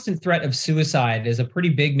the constant threat of suicide is a pretty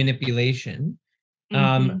big manipulation.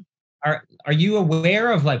 Mm-hmm. Are you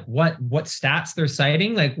aware of like what stats they're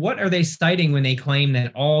citing? Like, what are they citing when they claim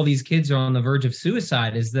that all these kids are on the verge of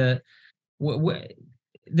suicide? Is there's I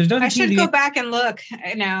should go back and look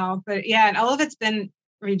now, but yeah, and all of it's been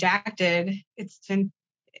redacted.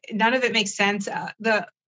 None of it makes sense. I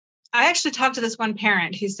actually talked to this one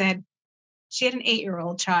parent who said she had an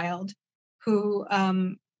 8-year-old child who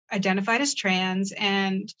identified as trans,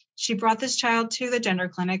 and she brought this child to the gender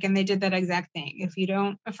clinic, and they did that exact thing. If you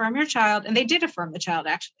don't affirm your child, and they did affirm the child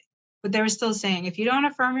actually, but they were still saying, if you don't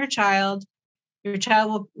affirm your child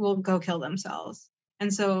will go kill themselves.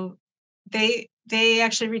 And so they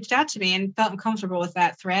actually reached out to me and felt uncomfortable with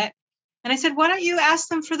that threat. And I said, why don't you ask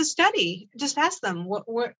them for the study? Just ask them what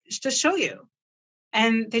to show you.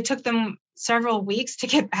 And they took them several weeks to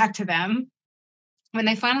get back to them. When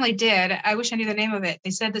they finally did, I wish I knew the name of it.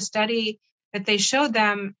 They said the study that they showed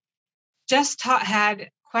them just had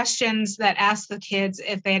questions that asked the kids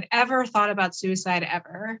if they had ever thought about suicide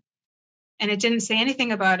ever. And it didn't say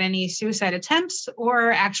anything about any suicide attempts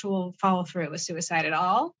or actual follow through with suicide at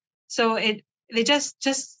all. So they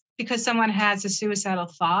just because someone has a suicidal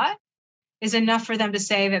thought is enough for them to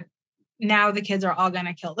say that now the kids are all going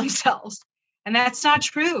to kill themselves. And that's not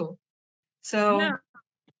true. So yeah.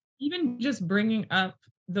 Even just bringing up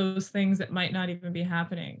those things that might not even be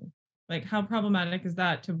happening, like how problematic is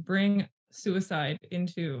that to bring suicide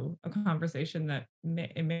into a conversation that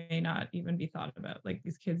may not even be thought about? Like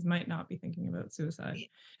these kids might not be thinking about suicide,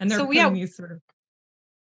 and they're putting these sort of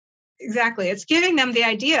exactly. It's giving them the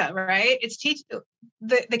idea, right? It's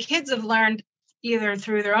the kids have learned either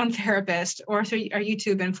through their own therapist or through a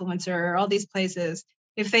YouTube influencer or all these places.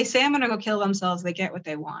 If they say I'm going to go kill themselves, they get what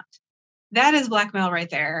they want. That is blackmail right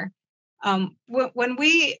there. When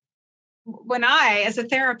I, as a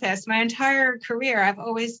therapist, my entire career, I've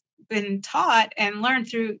always been taught and learned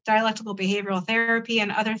through dialectical behavioral therapy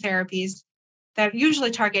and other therapies that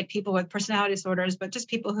usually target people with personality disorders, but just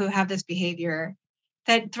people who have this behavior,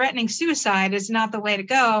 that threatening suicide is not the way to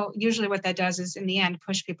go. Usually what that does is in the end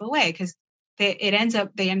push people away because they end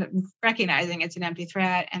up recognizing it's an empty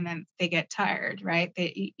threat and then they get tired, right?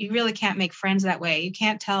 You really can't make friends that way. You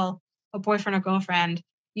can't tell a boyfriend or girlfriend,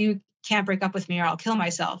 you can't break up with me or I'll kill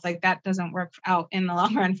myself. Like that doesn't work out in the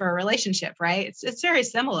long run for a relationship, right? It's very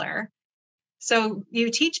similar. So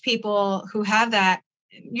you teach people who have that,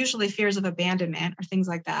 usually fears of abandonment or things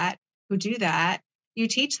like that, who do that, you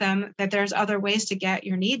teach them that there's other ways to get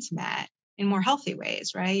your needs met in more healthy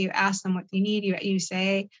ways, right? You ask them what you need. You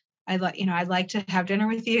say, I'd like to have dinner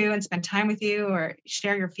with you and spend time with you or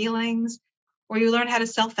share your feelings. Or you learn how to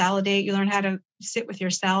self-validate. You learn how to sit with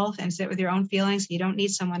yourself and sit with your own feelings. You don't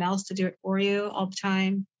need someone else to do it for you all the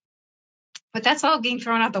time. But that's all being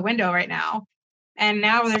thrown out the window right now. And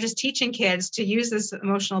now they're just teaching kids to use this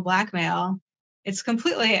emotional blackmail. It's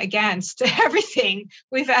completely against everything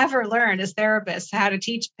we've ever learned as therapists, how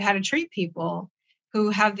to treat people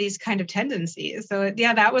who have these kind of tendencies. So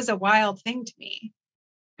yeah, that was a wild thing to me.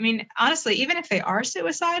 I mean, honestly, even if they are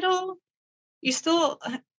suicidal, you still,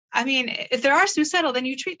 I mean, if they are suicidal, then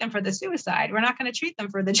you treat them for the suicide. We're not going to treat them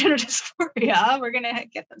for the gender dysphoria. We're going to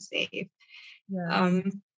get them safe. Yeah.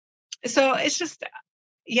 So it's just,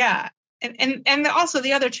 yeah. And also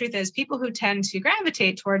the other truth is people who tend to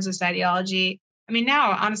gravitate towards this ideology, I mean,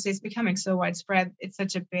 now, honestly, it's becoming so widespread. It's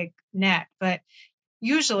such a big net, but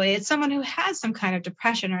usually it's someone who has some kind of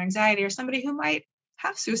depression or anxiety or somebody who might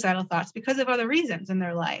have suicidal thoughts because of other reasons in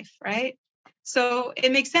their life, right? So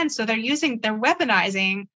it makes sense. So they're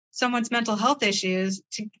weaponizing someone's mental health issues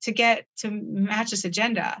to match this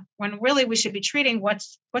agenda, when really we should be treating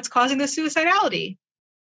what's causing the suicidality.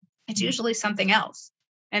 It's usually something else.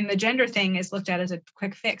 And the gender thing is looked at as a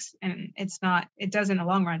quick fix, and it does in the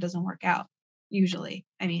long run, doesn't work out usually.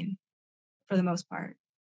 I mean, for the most part.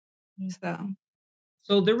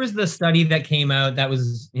 So there was the study that came out that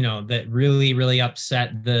was, that really, really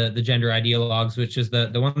upset the gender ideologues, which is the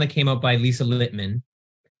one that came out by Lisa Littman.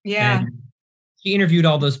 Yeah. And she interviewed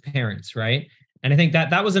all those parents, right? And I think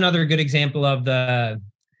that was another good example of the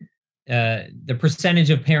percentage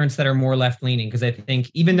of parents that are more left-leaning, because I think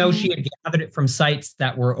even though she had gathered it from sites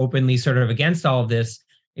that were openly sort of against all of this,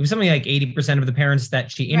 it was something like 80% of the parents that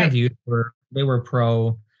she interviewed were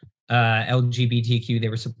pro LGBTQ. They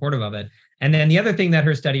were supportive of it. And then the other thing that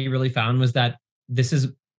her study really found was that this is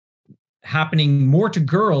happening more to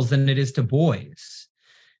girls than it is to boys.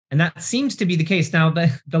 And that seems to be the case. Now,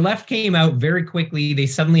 the left came out very quickly. They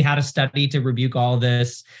suddenly had a study to rebuke all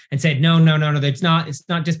this and said, no, it's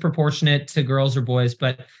not disproportionate to girls or boys.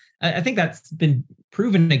 But I think that's been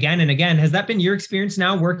proven again and again. Has that been your experience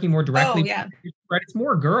now, working more directly? Oh, yeah. Right. It's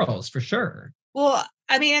more girls for sure. Well,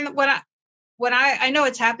 I mean, when I know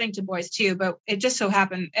it's happening to boys too, but it just so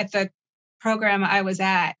happened at the program I was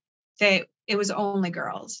at, it was only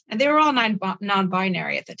girls, and they were all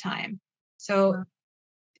non-binary at the time. So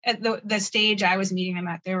at the stage I was meeting them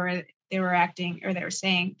at, they were acting, or they were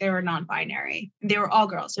saying they were non-binary. They were all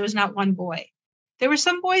girls. There was not one boy. There were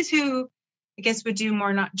some boys who I guess would do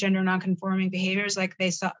more gender non-conforming behaviors. Like I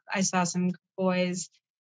saw some boys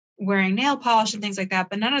wearing nail polish and things like that,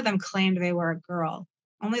 but none of them claimed they were a girl.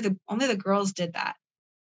 Only the girls did that.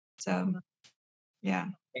 So yeah.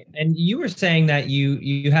 And you were saying that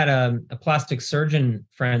you had a plastic surgeon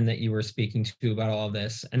friend that you were speaking to about all of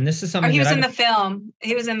this, and this is something he was in the film.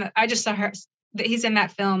 He was in the. I just saw her. He's in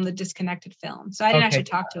that film, the Disconnected film. So I didn't actually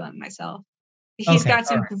talk to him myself. He's got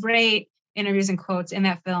some great interviews and quotes in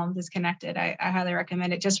that film, Disconnected. I highly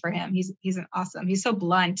recommend it just for him. He's an awesome. He's so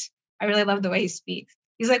blunt. I really love the way he speaks.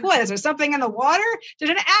 He's like, what, is there something in the water?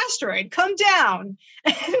 Did an asteroid come down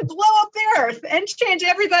and blow up the earth and change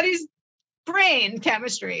everybody's brain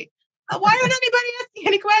chemistry? Why aren't anybody asking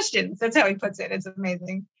any questions? That's how he puts it. It's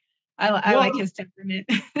amazing. I like his temperament.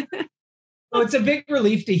 Well, it's a big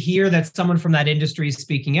relief to hear that someone from that industry is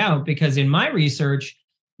speaking out, because in my research,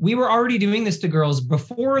 we were already doing this to girls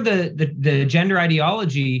before the gender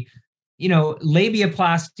ideology. You know,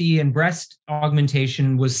 labiaplasty and breast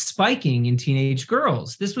augmentation was spiking in teenage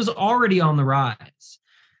girls. This was already on the rise.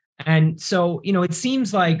 And so, you know, it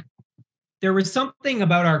seems like there was something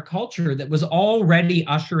about our culture that was already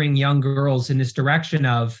ushering young girls in this direction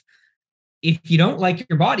of, if you don't like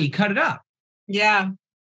your body, cut it up. Yeah.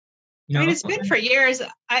 You know? I mean, it's been for years.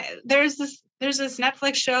 There's this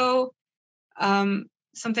Netflix show,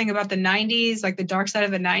 something about the 90s, like the dark side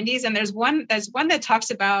of the 90s. And there's one that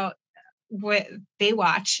talks about what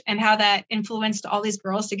Baywatch and how that influenced all these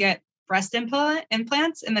girls to get breast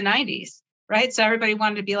implants in the 90s, right? So everybody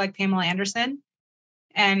wanted to be like Pamela Anderson.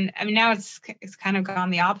 And I mean, now it's kind of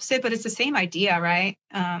gone the opposite, but it's the same idea, right?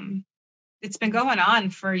 It's been going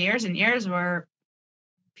on for years and years where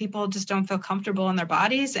people just don't feel comfortable in their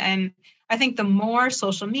bodies. And I think the more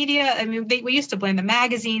social media, I mean, we used to blame the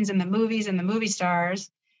magazines and the movies and the movie stars.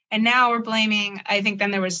 And now we're blaming, I think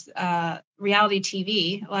then there was reality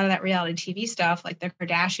TV, a lot of that reality TV stuff, like the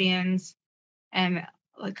Kardashians and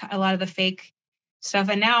like a lot of the fake stuff.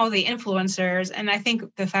 And now the influencers. And I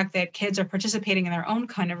think the fact that kids are participating in their own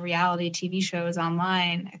kind of reality TV shows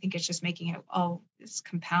online, I think it's just making it it's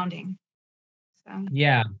compounding. So.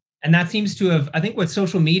 Yeah. And that seems to have, I think what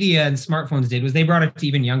social media and smartphones did was they brought it to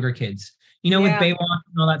even younger kids. You know, with Baywatch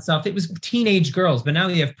and all that stuff, it was teenage girls, but now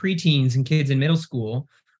you have preteens and kids in middle school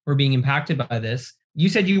who are being impacted by this. You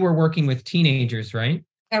said you were working with teenagers, right?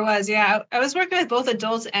 I was, yeah. I was working with both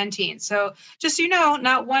adults and teens. So just, you know,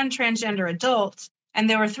 not one transgender adult. And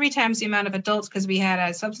there were 3 times the amount of adults because we had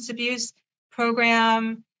a substance abuse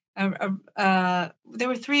program. There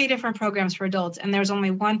were 3 different programs for adults, and there was only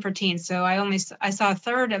 1 for teens. So I saw a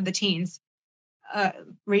third of the teens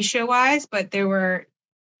ratio wise, but there were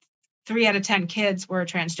 3 out of 10 kids were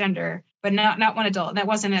transgender, but not 1 adult. And that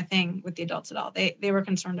wasn't a thing with the adults at all. They were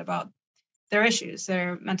concerned about their issues,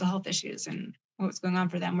 their mental health issues, and what was going on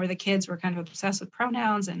for them, where the kids were kind of obsessed with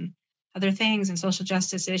pronouns and other things and social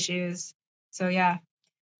justice issues. So, yeah.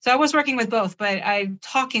 So I was working with both, but I'm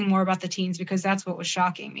talking more about the teens because that's what was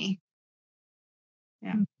shocking me.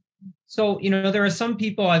 Yeah. So, you know, there are some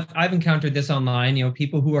people I've encountered this online, you know,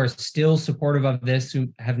 people who are still supportive of this, who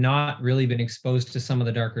have not really been exposed to some of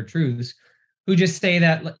the darker truths, who just say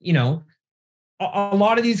that, you know, a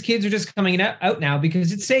lot of these kids are just coming out now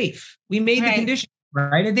because it's safe. We made the conditions,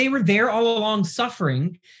 right? And they were there all along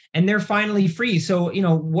suffering, and they're finally free. So, you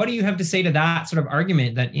know, what do you have to say to that sort of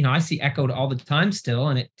argument that, you know, I see echoed all the time still,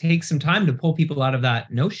 and it takes some time to pull people out of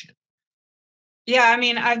that notion? Yeah, I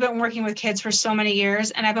mean, I've been working with kids for so many years,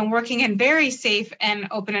 and I've been working in very safe and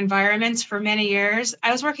open environments for many years.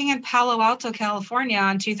 I was working in Palo Alto, California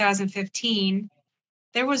in 2015.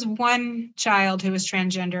 There was 1 child who was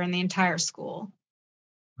transgender in the entire school.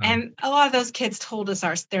 Wow. And a lot of those kids told us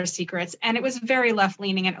their secrets, and it was very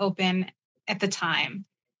left-leaning and open at the time.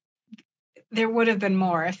 There would have been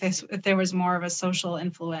more if there was more of a social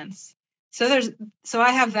influence. So I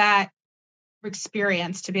have that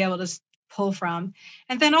experience to be able to pull from.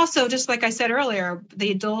 And then also, just like I said earlier,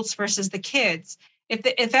 the adults versus the kids.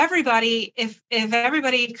 If everybody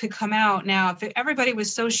could come out now, if everybody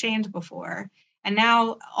was so shamed before, and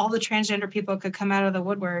now all the transgender people could come out of the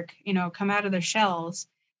woodwork, you know, come out of their shells,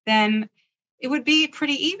 then it would be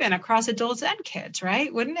pretty even across adults and kids,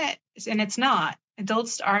 right? Wouldn't it? And it's not.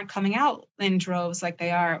 Adults aren't coming out in droves like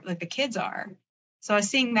the kids are. So I was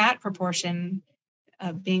seeing that proportion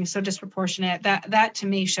being so disproportionate. That to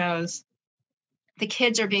me shows the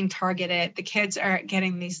kids are being targeted. The kids are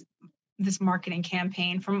getting this marketing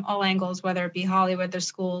campaign from all angles, whether it be Hollywood, their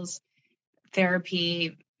schools,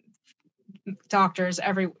 therapy, doctors,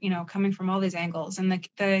 coming from all these angles. And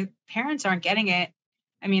the parents aren't getting it.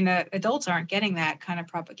 I mean, the adults aren't getting that kind of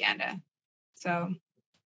propaganda. So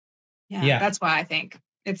yeah. That's why I think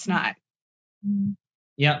it's not.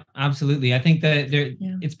 Yeah, absolutely. I think that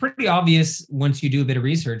it's pretty obvious once you do a bit of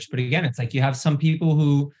research, but again, it's like you have some people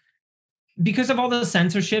who because of all the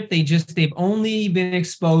censorship, they've only been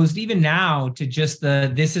exposed even now to just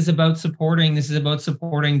this is about supporting,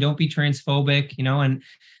 don't be transphobic, and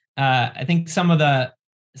I think some of the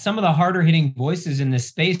harder hitting voices in this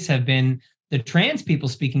space have been the trans people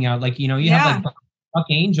speaking out. Like, you have like Buck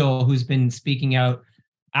Angel, who's been speaking out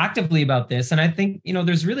actively about this. And I think,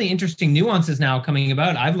 there's really interesting nuances now coming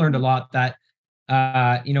about. I've learned a lot that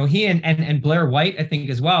he and Blair White, I think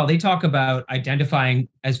as well, they talk about identifying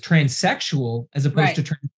as transsexual as opposed to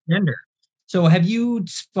transgender. So have you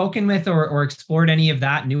spoken with or explored any of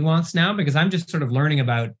that nuance now? Because I'm just sort of learning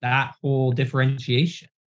about that whole differentiation.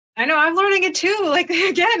 I know, I'm learning it too. Like,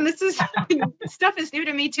 again, this stuff is new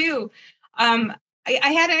to me too. I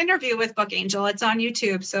had an interview with Buck Angel. It's on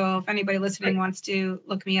YouTube. So if anybody listening wants to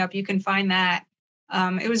look me up, you can find that.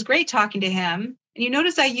 It was great talking to him. And you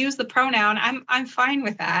notice I use the pronoun. I'm fine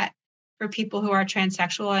with that for people who are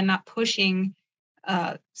transsexual and not pushing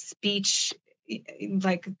speech,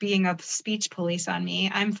 like being a speech police on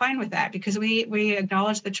me. I'm fine with that because we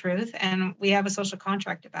acknowledge the truth and we have a social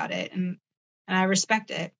contract about it, and I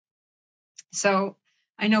respect it. So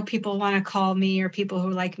I know people want to call me, or people who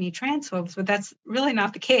like me, transphobes, but that's really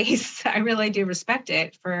not the case. I really do respect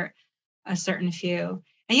it for a certain few.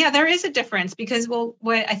 And yeah, there is a difference because, what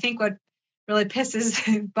really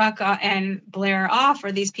pisses Buck and Blair off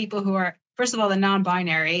are these people who are, first of all, the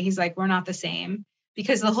non-binary. He's like, we're not the same,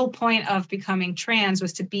 because the whole point of becoming trans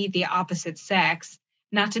was to be the opposite sex,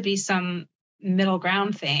 not to be some middle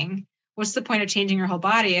ground thing. What's the point of changing your whole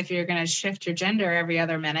body if you're going to shift your gender every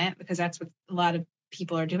other minute? Because that's what a lot of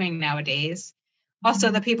people are doing nowadays.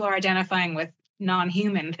 Also, the people are identifying with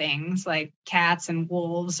non-human things like cats and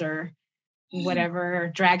wolves or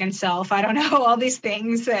whatever, dragon self. I don't know, all these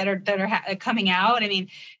things that are coming out. I mean,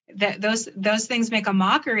 those things make a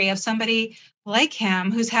mockery of somebody like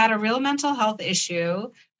him who's had a real mental health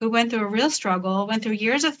issue, who went through a real struggle, went through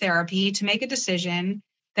years of therapy to make a decision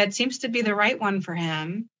that seems to be the right one for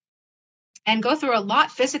him, and go through a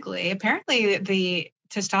lot physically. Apparently, the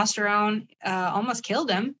testosterone almost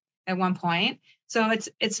killed him at one point. So this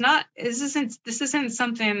isn't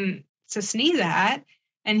something to sneeze at.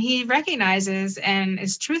 And he recognizes and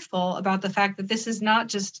is truthful about the fact that this is not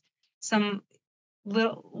just some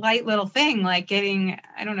light little thing like getting,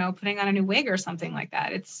 I don't know, putting on a new wig or something like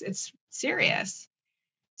that. It's serious.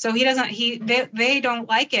 So they don't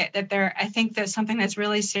like it that I think that something that's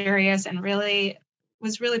really serious and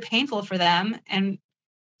was really painful for them and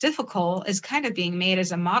difficult is kind of being made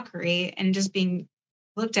as a mockery and just being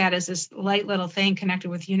looked at as this light little thing connected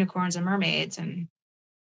with unicorns and mermaids, and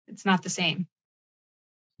it's not the same.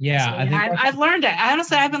 Yeah, so, I've learned it.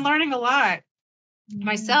 Honestly, I've been learning a lot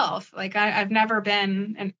myself. Like I've never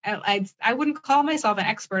been, and I wouldn't call myself an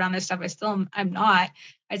expert on this stuff. I'm not.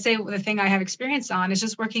 I'd say the thing I have experience on is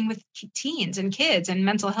just working with teens and kids and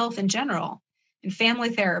mental health in general and family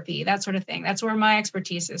therapy, that sort of thing. That's where my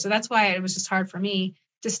expertise is. So that's why it was just hard for me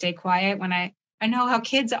to stay quiet when I know how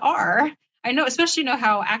kids are. I know, especially know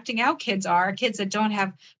how acting out kids are, kids that don't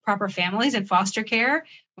have proper families and foster care,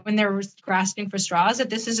 when they're grasping for straws, that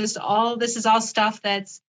this is all stuff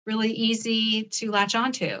that's really easy to latch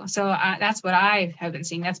onto. So that's what I have been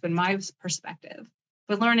seeing. That's been my perspective,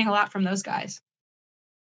 but learning a lot from those guys.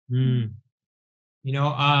 There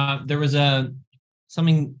was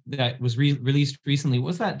something that was released recently.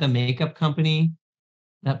 Was that the makeup company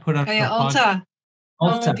that put on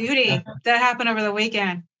Ulta Beauty? That happened over the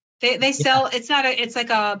weekend. They sell, it's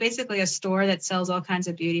like basically a store that sells all kinds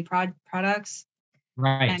of beauty products.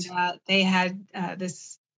 Right. And they had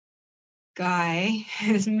this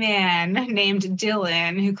man named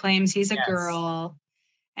Dylan who claims he's a girl,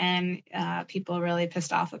 and people are really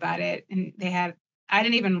pissed off about it. And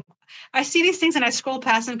I see these things and I scroll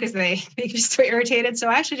past them because they make me so irritated. So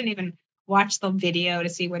I actually didn't even watch the video to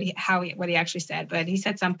see what he actually said. But he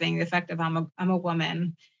said something effective, I'm a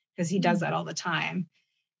woman, because he does that all the time.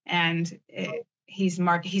 And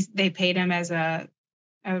they paid him as a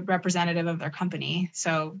representative of their company.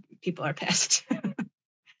 So people are pissed.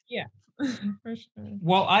 Yeah. For sure.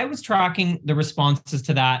 Well, I was tracking the responses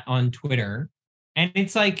to that on Twitter, and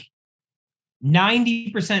it's like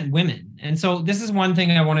 90% women. And so this is one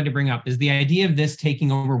thing I wanted to bring up, is the idea of this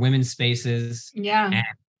taking over women's spaces. Yeah. And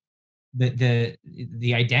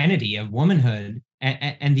the identity of womanhood.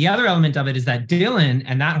 And the other element of it is that Dylan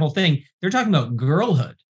and that whole thing, they're talking about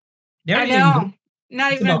girlhood. I know.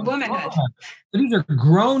 Not even womanhood. But these are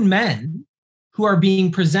grown men who are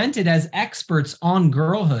being presented as experts on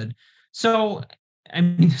girlhood. So, I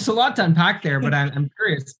mean, there's a lot to unpack there, but I'm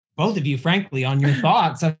curious, both of you, frankly, on your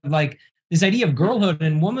thoughts of like this idea of girlhood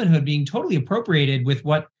and womanhood being totally appropriated with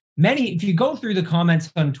what if you go through the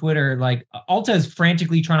comments on Twitter, like Alta is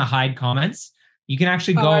frantically trying to hide comments. You can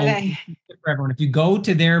actually go for everyone. If you go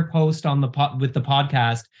to their post on with the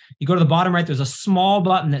podcast, you go to the bottom right, there's a small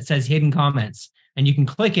button that says hidden comments, and you can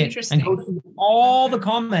click it and go through all the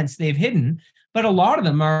comments they've hidden. But a lot of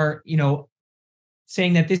them are,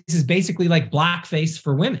 saying that this is basically like blackface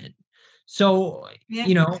for women. So,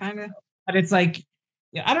 but it's like,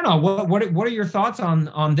 I don't know. What are your thoughts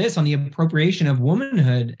on this, on the appropriation of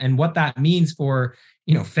womanhood and what that means for,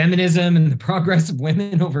 feminism and the progress of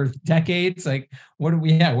women over decades? Like, what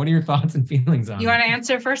are your thoughts and feelings on it? You want to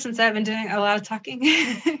answer first, since I've been doing a lot of talking?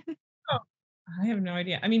 I have no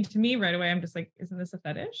idea. I mean, to me right away, I'm just like, isn't this a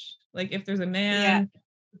fetish? Like, if there's a man,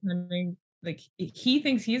 like he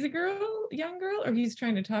thinks he's a young girl, or he's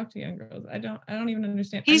trying to talk to young girls. I don't even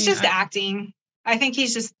understand. He's just acting. I think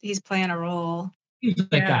he's playing a role. Like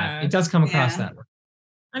that. It does come across that way.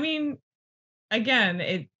 I mean,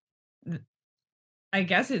 again, I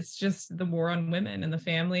guess it's just the war on women and the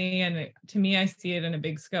family. And to me, I see it in a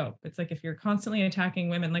big scope. It's like, if you're constantly attacking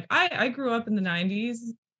women, like I grew up in the 90s,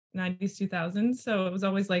 2000s. So it was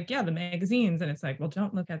always like, the magazines. And it's like, well,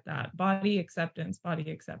 don't look at that. Body acceptance,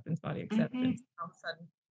 body acceptance, body acceptance. All of a sudden,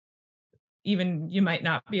 even you might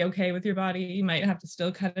not be okay with your body. You might have to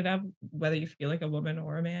still cut it up, whether you feel like a woman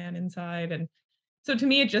or a man inside. And so to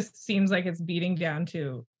me, it just seems like it's beating down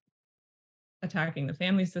to attacking the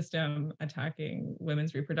family system, attacking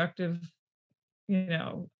women's reproductive,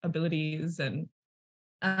 abilities. And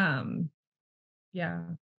Have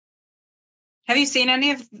you seen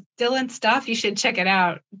any of Dylan's stuff? You should check it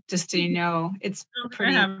out, just so you know. It's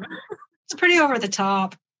pretty over the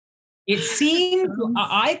top. It seemed,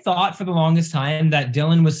 I thought for the longest time that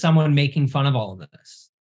Dylan was someone making fun of all of this.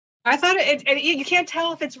 I thought you can't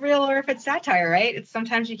tell if it's real or if it's satire, right?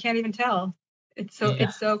 Sometimes you can't even tell. It's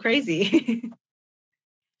so crazy.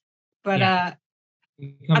 But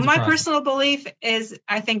my personal belief is,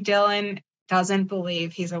 I think Dylan doesn't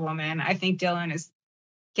believe he's a woman. I think Dylan is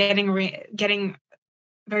getting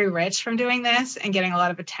very rich from doing this and getting a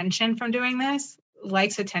lot of attention from doing this.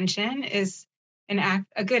 Likes attention, is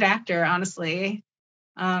a good actor, honestly.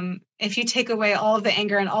 If you take away all of the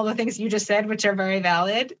anger and all the things you just said, which are very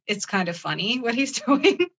valid, it's kind of funny what he's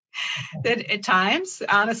doing at times,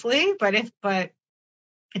 honestly. But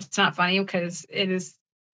it's not funny because it is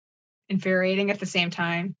infuriating at the same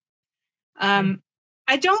time.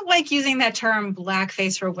 I don't like using that term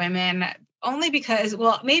blackface for women, only because,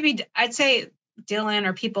 well, maybe I'd say Dylan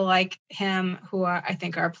or people like him who I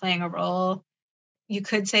think are playing a role, you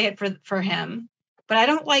could say it for him. But I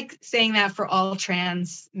don't like saying that for all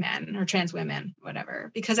trans men or trans women, whatever,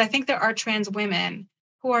 because I think there are trans women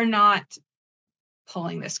who are not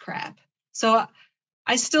pulling this crap. So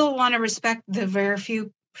I still want to respect the very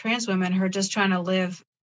few trans women who are just trying to live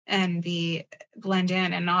and blend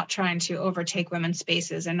in and not trying to overtake women's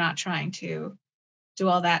spaces and not trying to do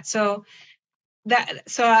all that. So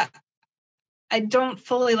I don't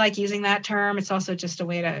fully like using that term. It's also just a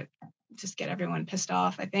way to just get everyone pissed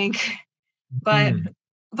off, I think. But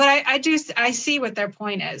I see what their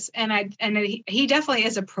point is, and he definitely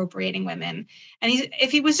is appropriating women. And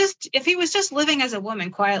if he was just living as a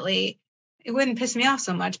woman quietly, it wouldn't piss me off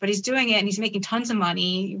so much. But he's doing it, and he's making tons of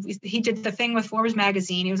money. He did the thing with Forbes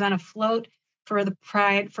magazine. He was on a float for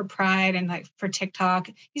Pride, and like for TikTok.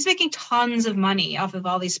 He's making tons of money off of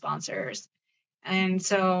all these sponsors, and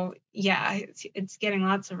so it's getting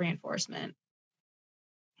lots of reinforcement.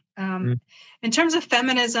 In terms of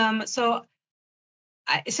feminism, so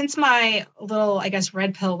since my little, I guess,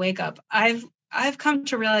 red pill wake up, I've come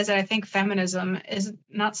to realize that I think feminism is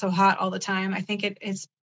not so hot all the time. I think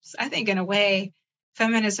in a way,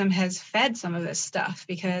 feminism has fed some of this stuff,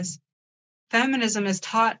 because feminism has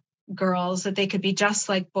taught girls that they could be just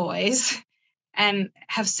like boys and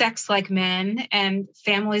have sex like men, and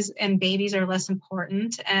families and babies are less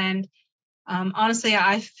important. And honestly,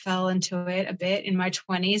 I fell into it a bit in my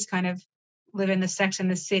 20s, kind of living the Sex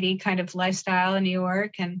and the City kind of lifestyle in New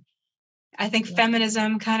York. And I think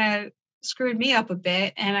feminism kind of screwed me up a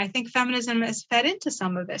bit. And I think feminism has fed into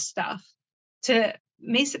some of this stuff. To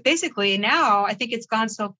basically now, I think it's gone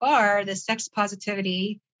so far, the sex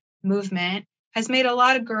positivity movement has made a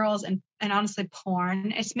lot of girls, and honestly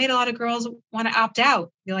porn, it's made a lot of girls want to opt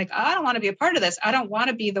out. Be like, I don't want to be a part of this. I don't want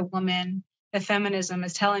to be the woman that feminism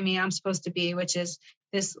is telling me I'm supposed to be, which is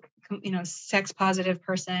this, sex positive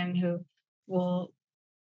person who will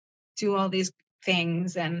do all these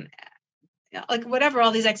things, and like whatever,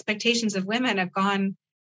 all these expectations of women have gotten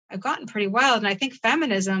pretty wild. And I think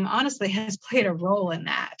feminism honestly has played a role in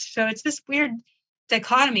that. So it's this weird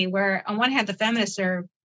dichotomy where on one hand, the feminists are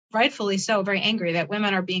rightfully so, very angry that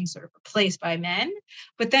women are being sort of replaced by men.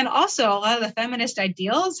 But then also a lot of the feminist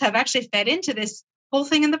ideals have actually fed into this whole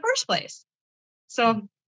thing in the first place. So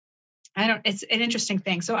it's an interesting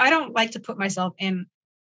thing. So I don't like to put myself in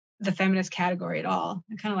the feminist category at all.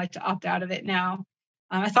 I kind of like to opt out of it now.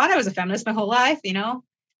 I thought I was a feminist my whole life,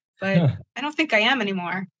 but I don't think I am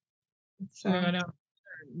anymore. So I know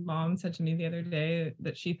mom said to me the other day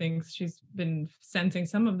that she thinks she's been sensing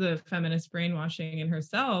some of the feminist brainwashing in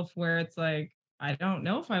herself, where it's like, I don't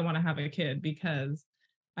know if I want to have a kid because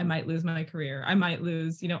I might lose my career. I might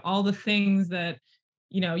lose, all the things that,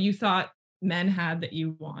 you thought men had that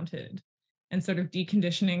you wanted, and sort of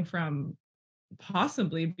deconditioning from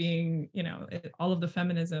possibly being, all of the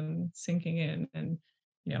feminism sinking in and,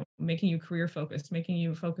 making you career focused, making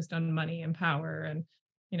you focused on money and power and,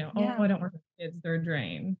 oh, I don't want kids, they're a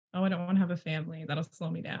drain. Oh, I don't want to have a family, that'll slow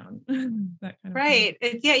me down. That kind of right.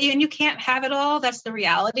 Yeah, and you can't have it all. That's the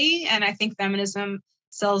reality. And I think feminism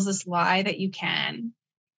sells this lie that you can.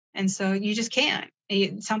 And so you just can't.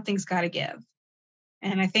 Something's got to give.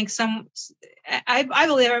 And I think I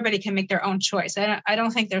believe everybody can make their own choice. I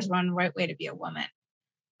don't think there's one right way to be a woman.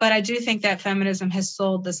 But I do think that feminism has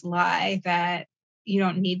sold this lie that you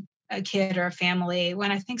don't need a kid or a family,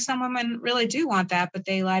 when I think some women really do want that, but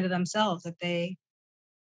they lie to themselves that they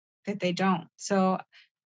don't. So,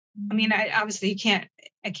 I mean, obviously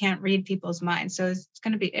I can't read people's minds. So it's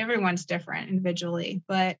going to be, everyone's different individually.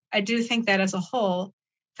 But I do think that as a whole,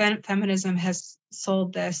 feminism has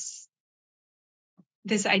sold this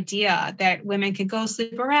idea that women can go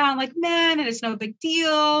sleep around like men and it's no big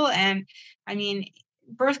deal. And I mean,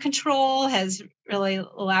 birth control has really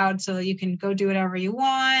allowed so that you can go do whatever you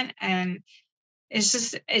want. And it's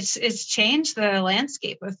just, it's changed the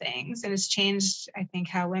landscape of things. And it's changed, I think,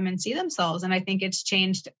 how women see themselves. And I think it's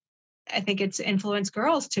influenced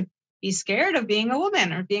girls to be scared of being a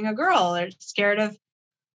woman or being a girl, or scared of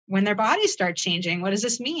when their bodies start changing. What does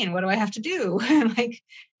this mean? What do I have to do?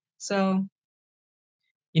 So.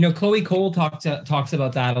 Chloe Cole talks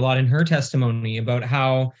about that a lot in her testimony, about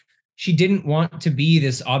how she didn't want to be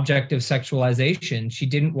this object of sexualization. She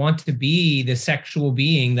didn't want to be the sexual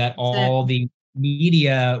being that all the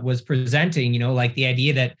media was presenting, like the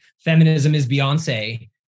idea that feminism is Beyonce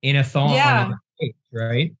in a thong, on a stage,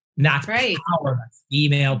 right? And that's right. Power, that's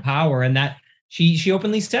female power. And that she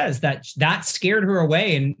openly says that scared her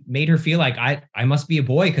away and made her feel like I must be a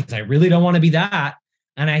boy because I really don't want to be that.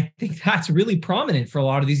 And I think that's really prominent for a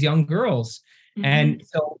lot of these young girls. Mm-hmm. And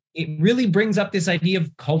so it really brings up this idea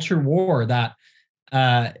of culture war, that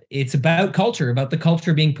it's about culture, about the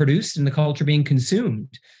culture being produced and the culture being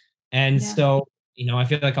consumed. And so, I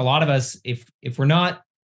feel like a lot of us, if we're not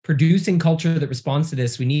producing culture that responds to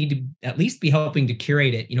this, we need to at least be helping to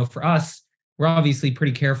curate it. For us, we're obviously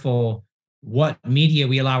pretty careful what media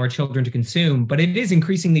we allow our children to consume, but it is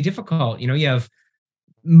increasingly difficult. You have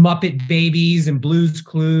Muppet Babies and Blue's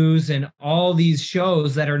Clues and all these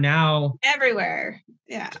shows that are now everywhere.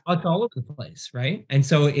 Yeah. It's all over the place, right? And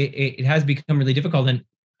so it has become really difficult. And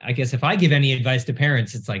I guess if I give any advice to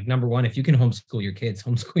parents, it's like, number one, if you can homeschool your kids,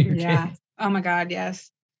 homeschool your kids. Oh my God,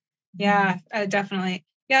 yes. Yeah, definitely.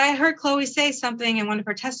 Yeah, I heard Chloe say something in one of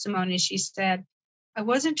her testimonies. She said, I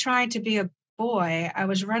wasn't trying to be a boy. I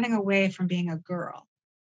was running away from being a girl.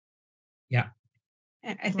 Yeah.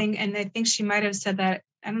 I think she might have said that.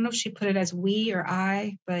 I don't know if she put it as we or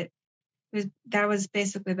I, but that was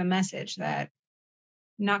basically the message, that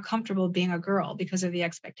not comfortable being a girl because of the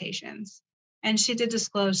expectations. And she did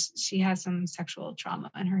disclose she has some sexual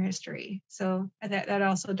trauma in her history. So that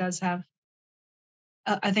also does have,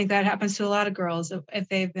 I think that happens to a lot of girls if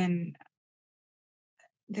they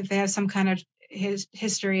have some kind of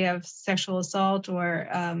history of sexual assault or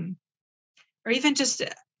even just,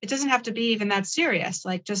 it doesn't have to be even that serious,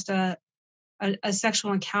 like just a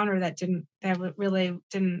sexual encounter that really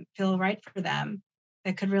didn't feel right for them,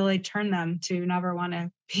 that could really turn them to never want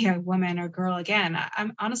to be a woman or girl again.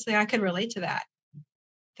 I could relate to that,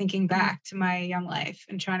 thinking back to my young life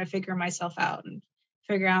and trying to figure myself out and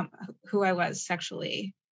figure out who I was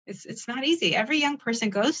sexually. It's not easy. Every young person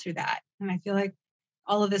goes through that. And I feel like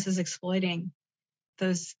all of this is exploiting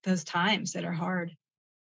those times that are hard.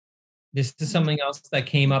 This is something else that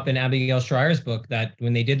came up in Abigail Schreier's book, that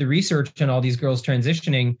when they did the research on all these girls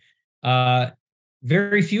transitioning,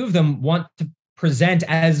 very few of them want to present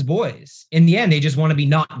as boys. In the end, they just want to be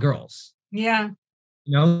not girls. Yeah.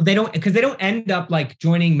 They don't end up like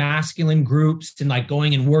joining masculine groups and like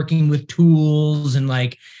going and working with tools and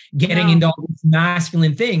like getting into all these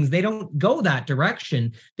masculine things. They don't go that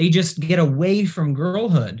direction. They just get away from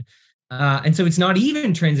girlhood. And so it's not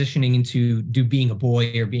even transitioning into being a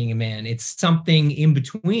boy or being a man. It's something in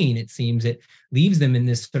between. It seems it leaves them in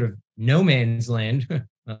this sort of no man's land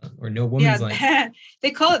or no woman's land.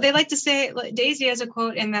 They like to say, Daisy has a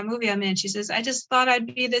quote in that movie I'm in. She says, "I just thought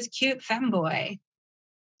I'd be this cute femboy."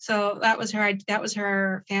 So that was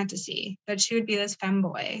her fantasy, that she would be this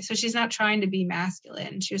femboy. So she's not trying to be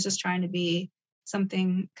masculine. She was just trying to be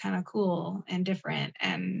something kind of cool and different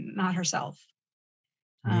and not herself.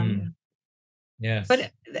 Yes.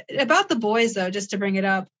 But about the boys, though, just to bring it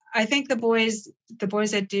up, I think the boys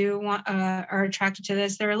that do want are attracted to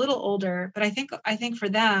this. They're a little older, but I think for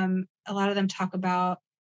them, a lot of them talk about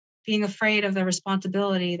being afraid of the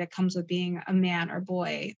responsibility that comes with being a man or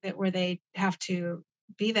boy, where they have to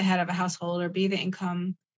be the head of a household or be the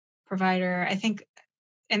income provider. I think,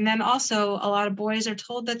 and then also a lot of boys are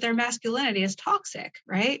told that their masculinity is toxic,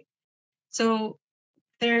 right? So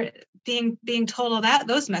they're being told all that,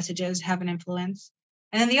 those messages have an influence.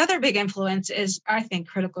 And then the other big influence is, I think,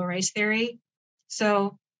 critical race theory.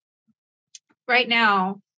 So right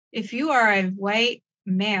now, if you are a white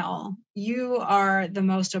male, you are the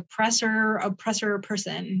most oppressor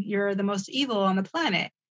person. You're the most evil on the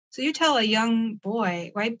planet. So you tell a young boy,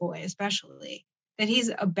 white boy especially, that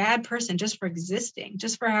he's a bad person just for existing,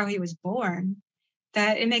 just for how he was born,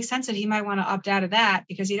 that it makes sense that he might want to opt out of that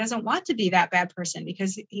because he doesn't want to be that bad person,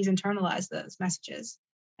 because he's internalized those messages.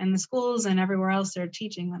 And the schools and everywhere else, they're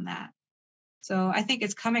teaching them that. So I think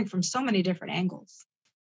it's coming from so many different angles.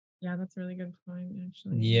 Yeah, that's a really good point,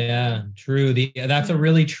 actually. Yeah, true. That's a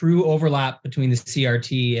really true overlap between the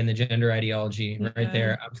CRT and the gender ideology right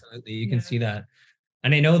there. Absolutely. You can see that.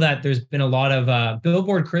 And I know that there's been a lot of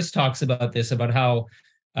Billboard Chris talks about this, about how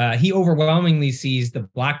he overwhelmingly sees the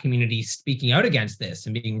Black community speaking out against this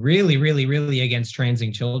and being really, really, really against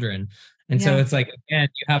transing children. And so it's like, again,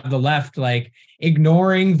 you have the left like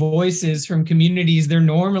ignoring voices from communities they're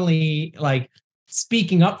normally like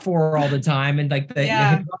speaking up for all the time. And like the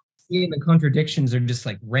hypocrisy and the contradictions are just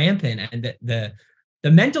like rampant. And the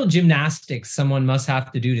mental gymnastics someone must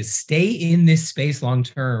have to do to stay in this space long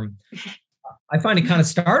term, I find it kind of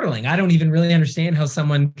startling. I don't even really understand how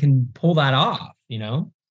someone can pull that off, you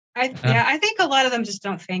know? I think a lot of them just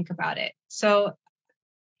don't think about it. So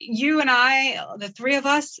you and I, the three of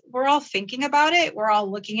us, we're all thinking about it. We're all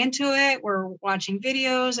looking into it. We're watching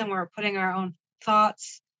videos and we're putting our own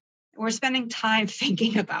thoughts. We're spending time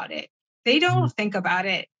thinking about it. They don't think about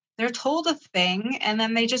it. They're told a thing and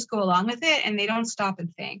then they just go along with it and they don't stop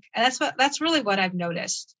and think. And that's really what I've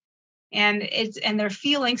noticed. And their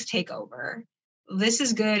feelings take over. This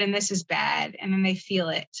is good and this is bad. And then they feel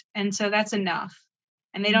it. And so that's enough.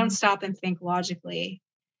 And they don't stop and think logically.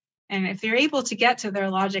 And if you're able to get to their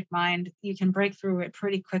logic mind, you can break through it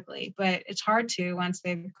pretty quickly. But it's hard to once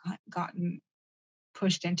they've gotten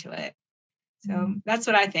pushed into it. So that's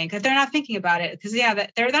what I think. That they're not thinking about it, because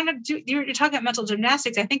they're not. You're talking about mental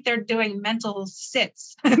gymnastics. I think they're doing mental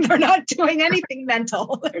sits. They're not doing anything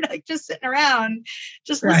mental. They're like just sitting around,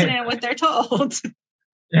 just listening to what they're told.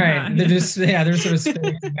 Right. They're just they're sort of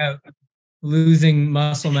spacing out, losing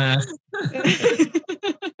muscle mass.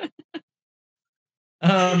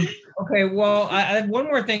 Okay, well, I have one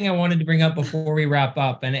more thing I wanted to bring up before we wrap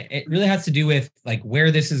up, and it really has to do with like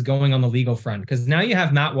where this is going on the legal front, because now you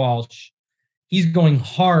have Matt Walsh. He's going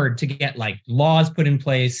hard to get like laws put in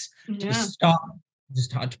place to stop,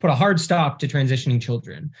 to put a hard stop to transitioning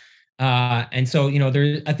children. And so,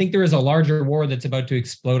 I think there is a larger war that's about to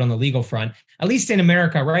explode on the legal front, at least in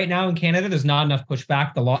America. Right now in Canada, there's not enough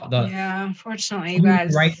pushback. Unfortunately, you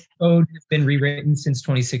guys. Rights code has been rewritten since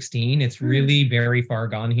 2016. It's really very far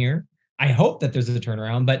gone here. I hope that there's a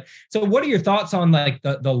turnaround. But so what are your thoughts on like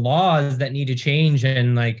the laws that need to change,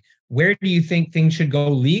 and like where do you think things should go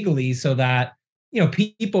legally so that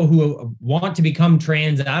people who want to become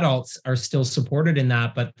trans adults are still supported in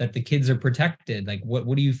that, but that the kids are protected? Like,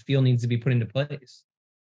 what do you feel needs to be put into place?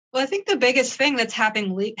 Well, I think the biggest thing that's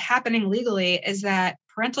happening legally is that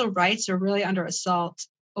parental rights are really under assault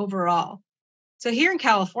overall. So here in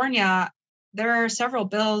California, there are several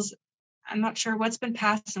bills. I'm not sure what's been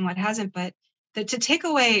passed and what hasn't, but to take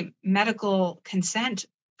away medical consent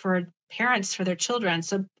for parents for their children.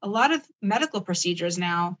 So a lot of medical procedures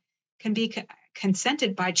now can be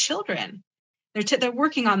consented by children. They're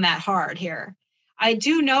working on that hard here. I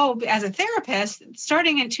do know as a therapist,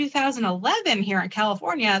 starting in 2011 here in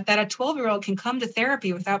California, that a 12-year-old can come to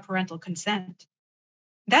therapy without parental consent.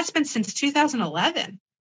 That's been since 2011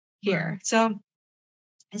 here. So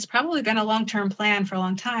it's probably been a long-term plan for a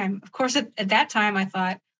long time. Of course, at that time, I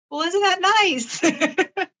thought, well, isn't that nice?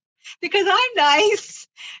 Because I'm nice.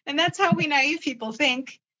 And that's how we naive people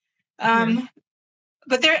think.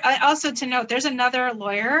 but there also to note, there's another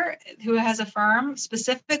lawyer who has a firm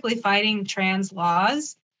specifically fighting trans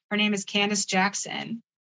laws. Her name is Candace Jackson.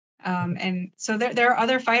 And so there are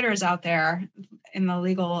other fighters out there in the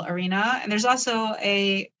legal arena. And there's also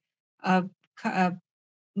a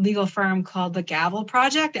legal firm called the Gavel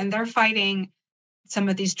Project, and they're fighting some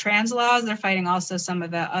of these trans laws. They're fighting also some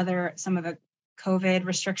of the COVID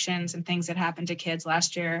restrictions and things that happened to kids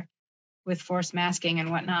last year with forced masking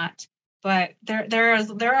and whatnot. But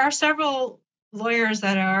there are several lawyers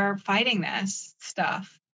that are fighting this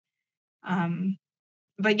stuff.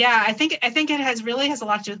 But yeah, I think it really has a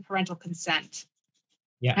lot to do with parental consent.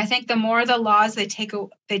 Yeah. I think the more the laws they take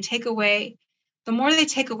away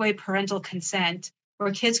parental consent,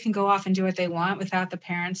 where kids can go off and do what they want without the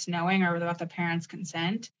parents knowing or without the parents'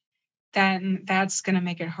 consent, then that's going to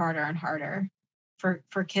make it harder and harder for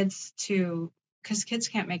kids because kids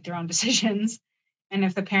can't make their own decisions. And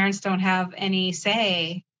if the parents don't have any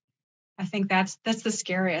say, I think that's the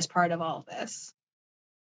scariest part of all of this.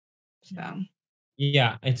 So.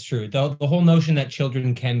 Yeah, it's true. The whole notion that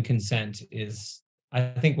children can consent is,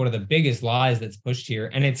 I think, one of the biggest lies that's pushed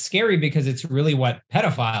here. And it's scary because it's really what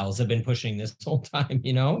pedophiles have been pushing this whole time,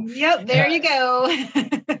 you know? Yep, there you go.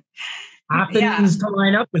 Happens to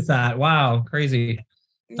line up with that. Wow, crazy.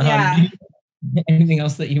 Yeah. Anything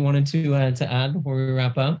else that you wanted to add before we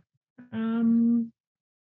wrap up?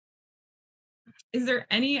 Is there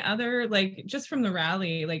any other, like, just from the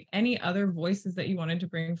rally, like any other voices that you wanted to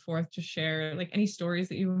bring forth to share, like any stories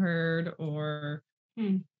that you heard, or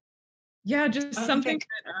just something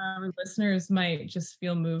that our listeners might just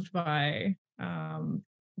feel moved by,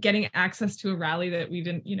 getting access to a rally that we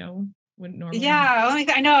didn't, wouldn't normally. Yeah,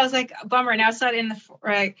 I know. I was like, bummer. Now it's not in the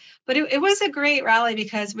right, but it was a great rally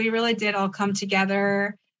because we really did all come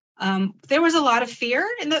together. There was a lot of fear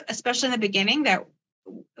especially in the beginning, that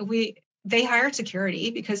they hired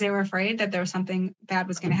security because they were afraid that there was something bad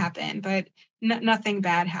was going to happen, but nothing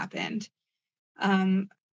bad happened.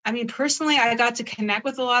 I mean, personally, I got to connect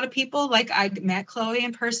with a lot of people. Like, I met Chloe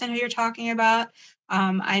in person, who you're talking about.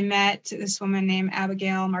 I met this woman named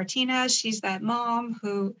Abigail Martinez. She's that mom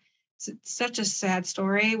who, it's such a sad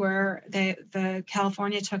story where the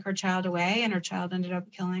California took her child away and her child ended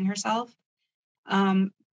up killing herself.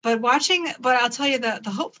 But I'll tell you the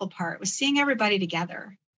hopeful part was seeing everybody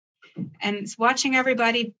together and watching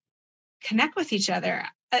everybody connect with each other.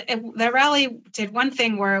 The rally did one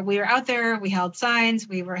thing where we were out there, we held signs,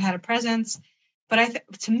 had a presence. But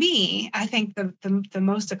to me, I think the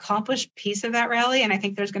most accomplished piece of that rally, and I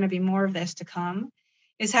think there's going to be more of this to come,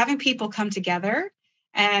 is having people come together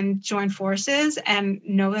and join forces and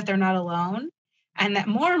know that they're not alone, and that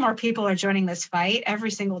more and more people are joining this fight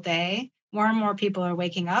every single day. More and more people are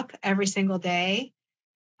waking up every single day.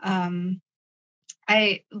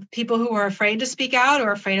 People who were afraid to speak out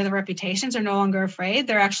or afraid of their reputations are no longer afraid.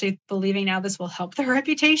 They're actually believing now this will help their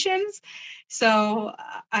reputations. So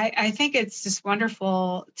I think it's just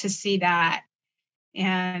wonderful to see that.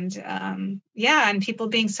 And and people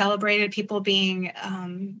being celebrated, people being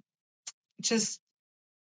just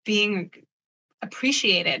being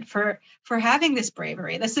appreciated for having this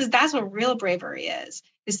bravery. That's what real bravery is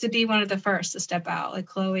to be one of the first to step out, like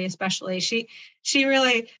Chloe especially. She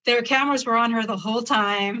really, their cameras were on her the whole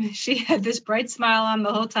time. She had this bright smile on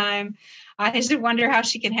the whole time. I just wonder how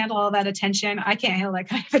she can handle all that attention. I can't handle that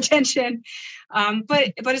kind of attention.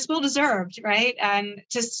 But it's well deserved, right? And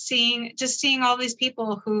just seeing all these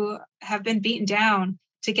people who have been beaten down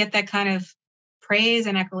to get that kind of praise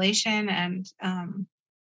and accolation, and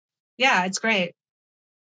it's great.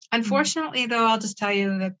 Unfortunately, though, I'll just tell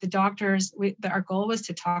you that the doctors, our goal was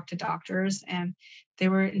to talk to doctors, and they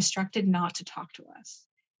were instructed not to talk to us,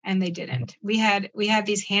 and they didn't. We had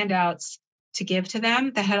these handouts to give to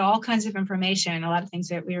them that had all kinds of information, a lot of things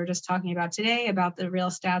that we were just talking about today, about the real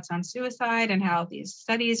stats on suicide and how these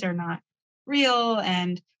studies are not real,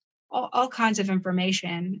 and all kinds of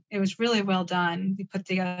information. It was really well done. We put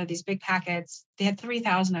together these big packets. They had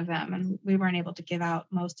 3,000 of them, and we weren't able to give out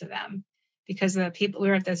most of them, because we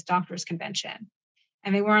were at this doctors convention,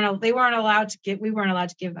 and we weren't allowed to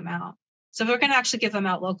give them out. So we're going to actually give them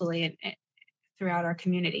out locally and throughout our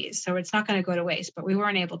communities. So it's not going to go to waste, but we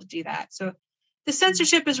weren't able to do that. So the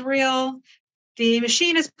censorship is real. The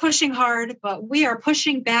machine is pushing hard, but we are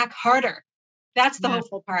pushing back harder. That's the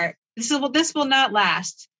hopeful part. This will not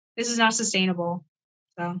last. This is not sustainable.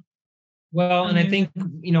 So. Well, and I think,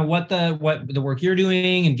 what the work you're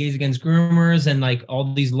doing and Gays Against Groomers and like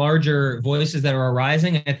all these larger voices that are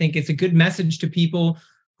arising, I think it's a good message to people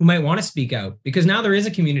who might want to speak out, because now there is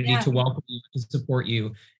a community to welcome you, to support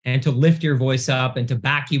you, and to lift your voice up and to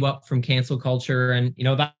back you up from cancel culture. And,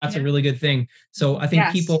 that's a really good thing. So I think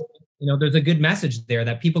people, there's a good message there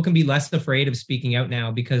that people can be less afraid of speaking out now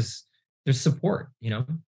because there's support,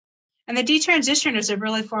 And the detransitioners have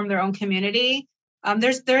really formed their own community.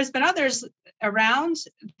 There's been others around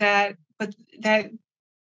that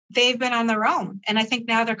they've been on their own. And I think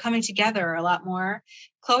now they're coming together a lot more.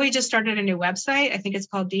 Chloe just started a new website. I think it's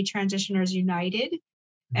called Detransitioners United.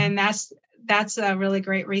 And that's a really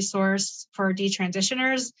great resource for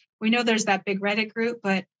detransitioners. We know there's that big Reddit group,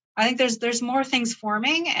 but I think there's more things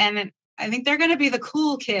forming, and I think they're going to be the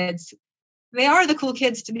cool kids. They are the cool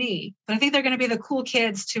kids to me, but I think they're going to be the cool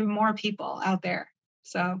kids to more people out there.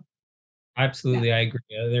 So absolutely, I agree.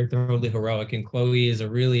 They're totally heroic, and Chloe is a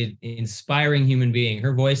really inspiring human being.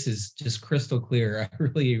 Her voice is just crystal clear. I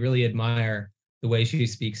really, really admire the way she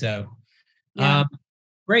speaks out.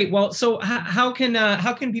 Great. Well, so how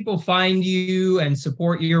can people find you and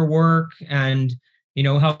support your work and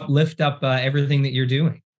help lift up everything that you're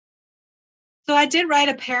doing? So I did write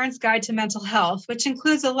a parent's guide to mental health, which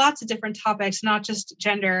includes lots of different topics, not just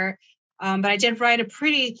gender. But I did write a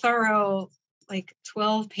pretty thorough,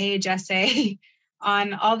 12-page essay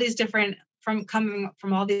on all these different coming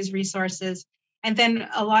from all these resources. And then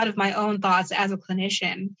a lot of my own thoughts as a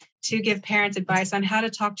clinician to give parents advice on how to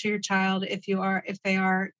talk to your child if they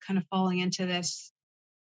are kind of falling into this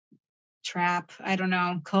trap, I don't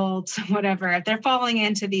know, cult, whatever. If they're falling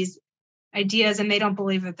into these ideas and they don't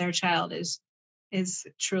believe that their child is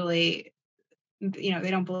truly, they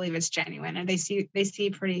don't believe it's genuine, and they see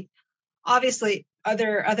pretty obviously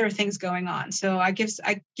other things going on. So I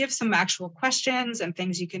give some actual questions and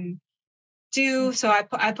things you can do. So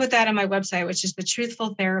I put that on my website, which is the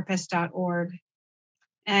truthfultherapist.org.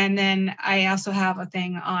 And then I also have a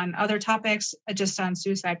thing on other topics, just on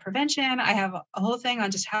suicide prevention. I have a whole thing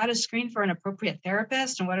on just how to screen for an appropriate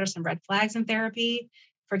therapist and what are some red flags in therapy.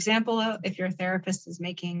 For example, if your therapist is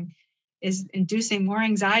inducing more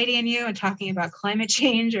anxiety in you and talking about climate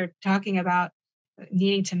change or talking about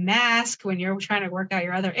needing to mask when you're trying to work out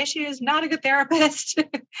your other issues, not a good therapist.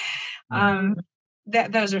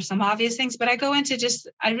 Those are some obvious things, but I'm just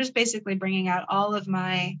basically bringing out all of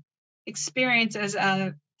my experience as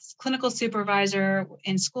a clinical supervisor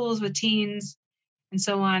in schools with teens and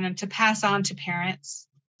so on, and to pass on to parents.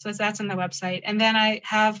 So that's on the website. And then I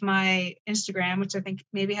have my Instagram, which I think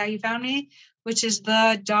maybe how you found me, which is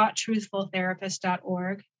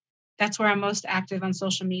the.truthfultherapist.org. That's where I'm most active on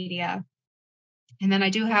social media. And then I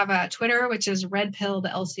do have a Twitter, which is redpill the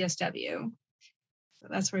LCSW. So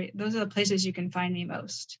those are the places you can find me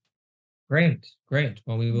most. Great.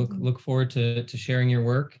 Well, we look forward to sharing your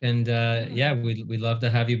work, and we'd love to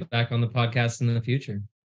have you back on the podcast in the future.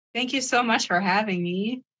 Thank you so much for having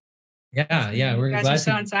me. Yeah, we're glad. You guys are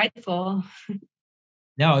so insightful.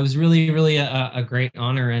 No, it was really, really a great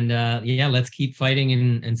honor, and let's keep fighting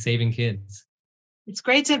and saving kids. It's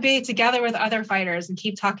great to be together with other fighters and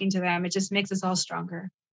keep talking to them. It just makes us all stronger.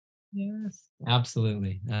 Yes.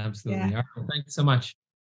 Absolutely. Yeah. All right, thank you so much.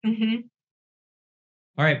 Mm-hmm.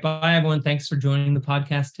 All right. Bye, everyone. Thanks for joining the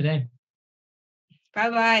podcast today.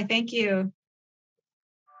 Bye-bye. Thank you.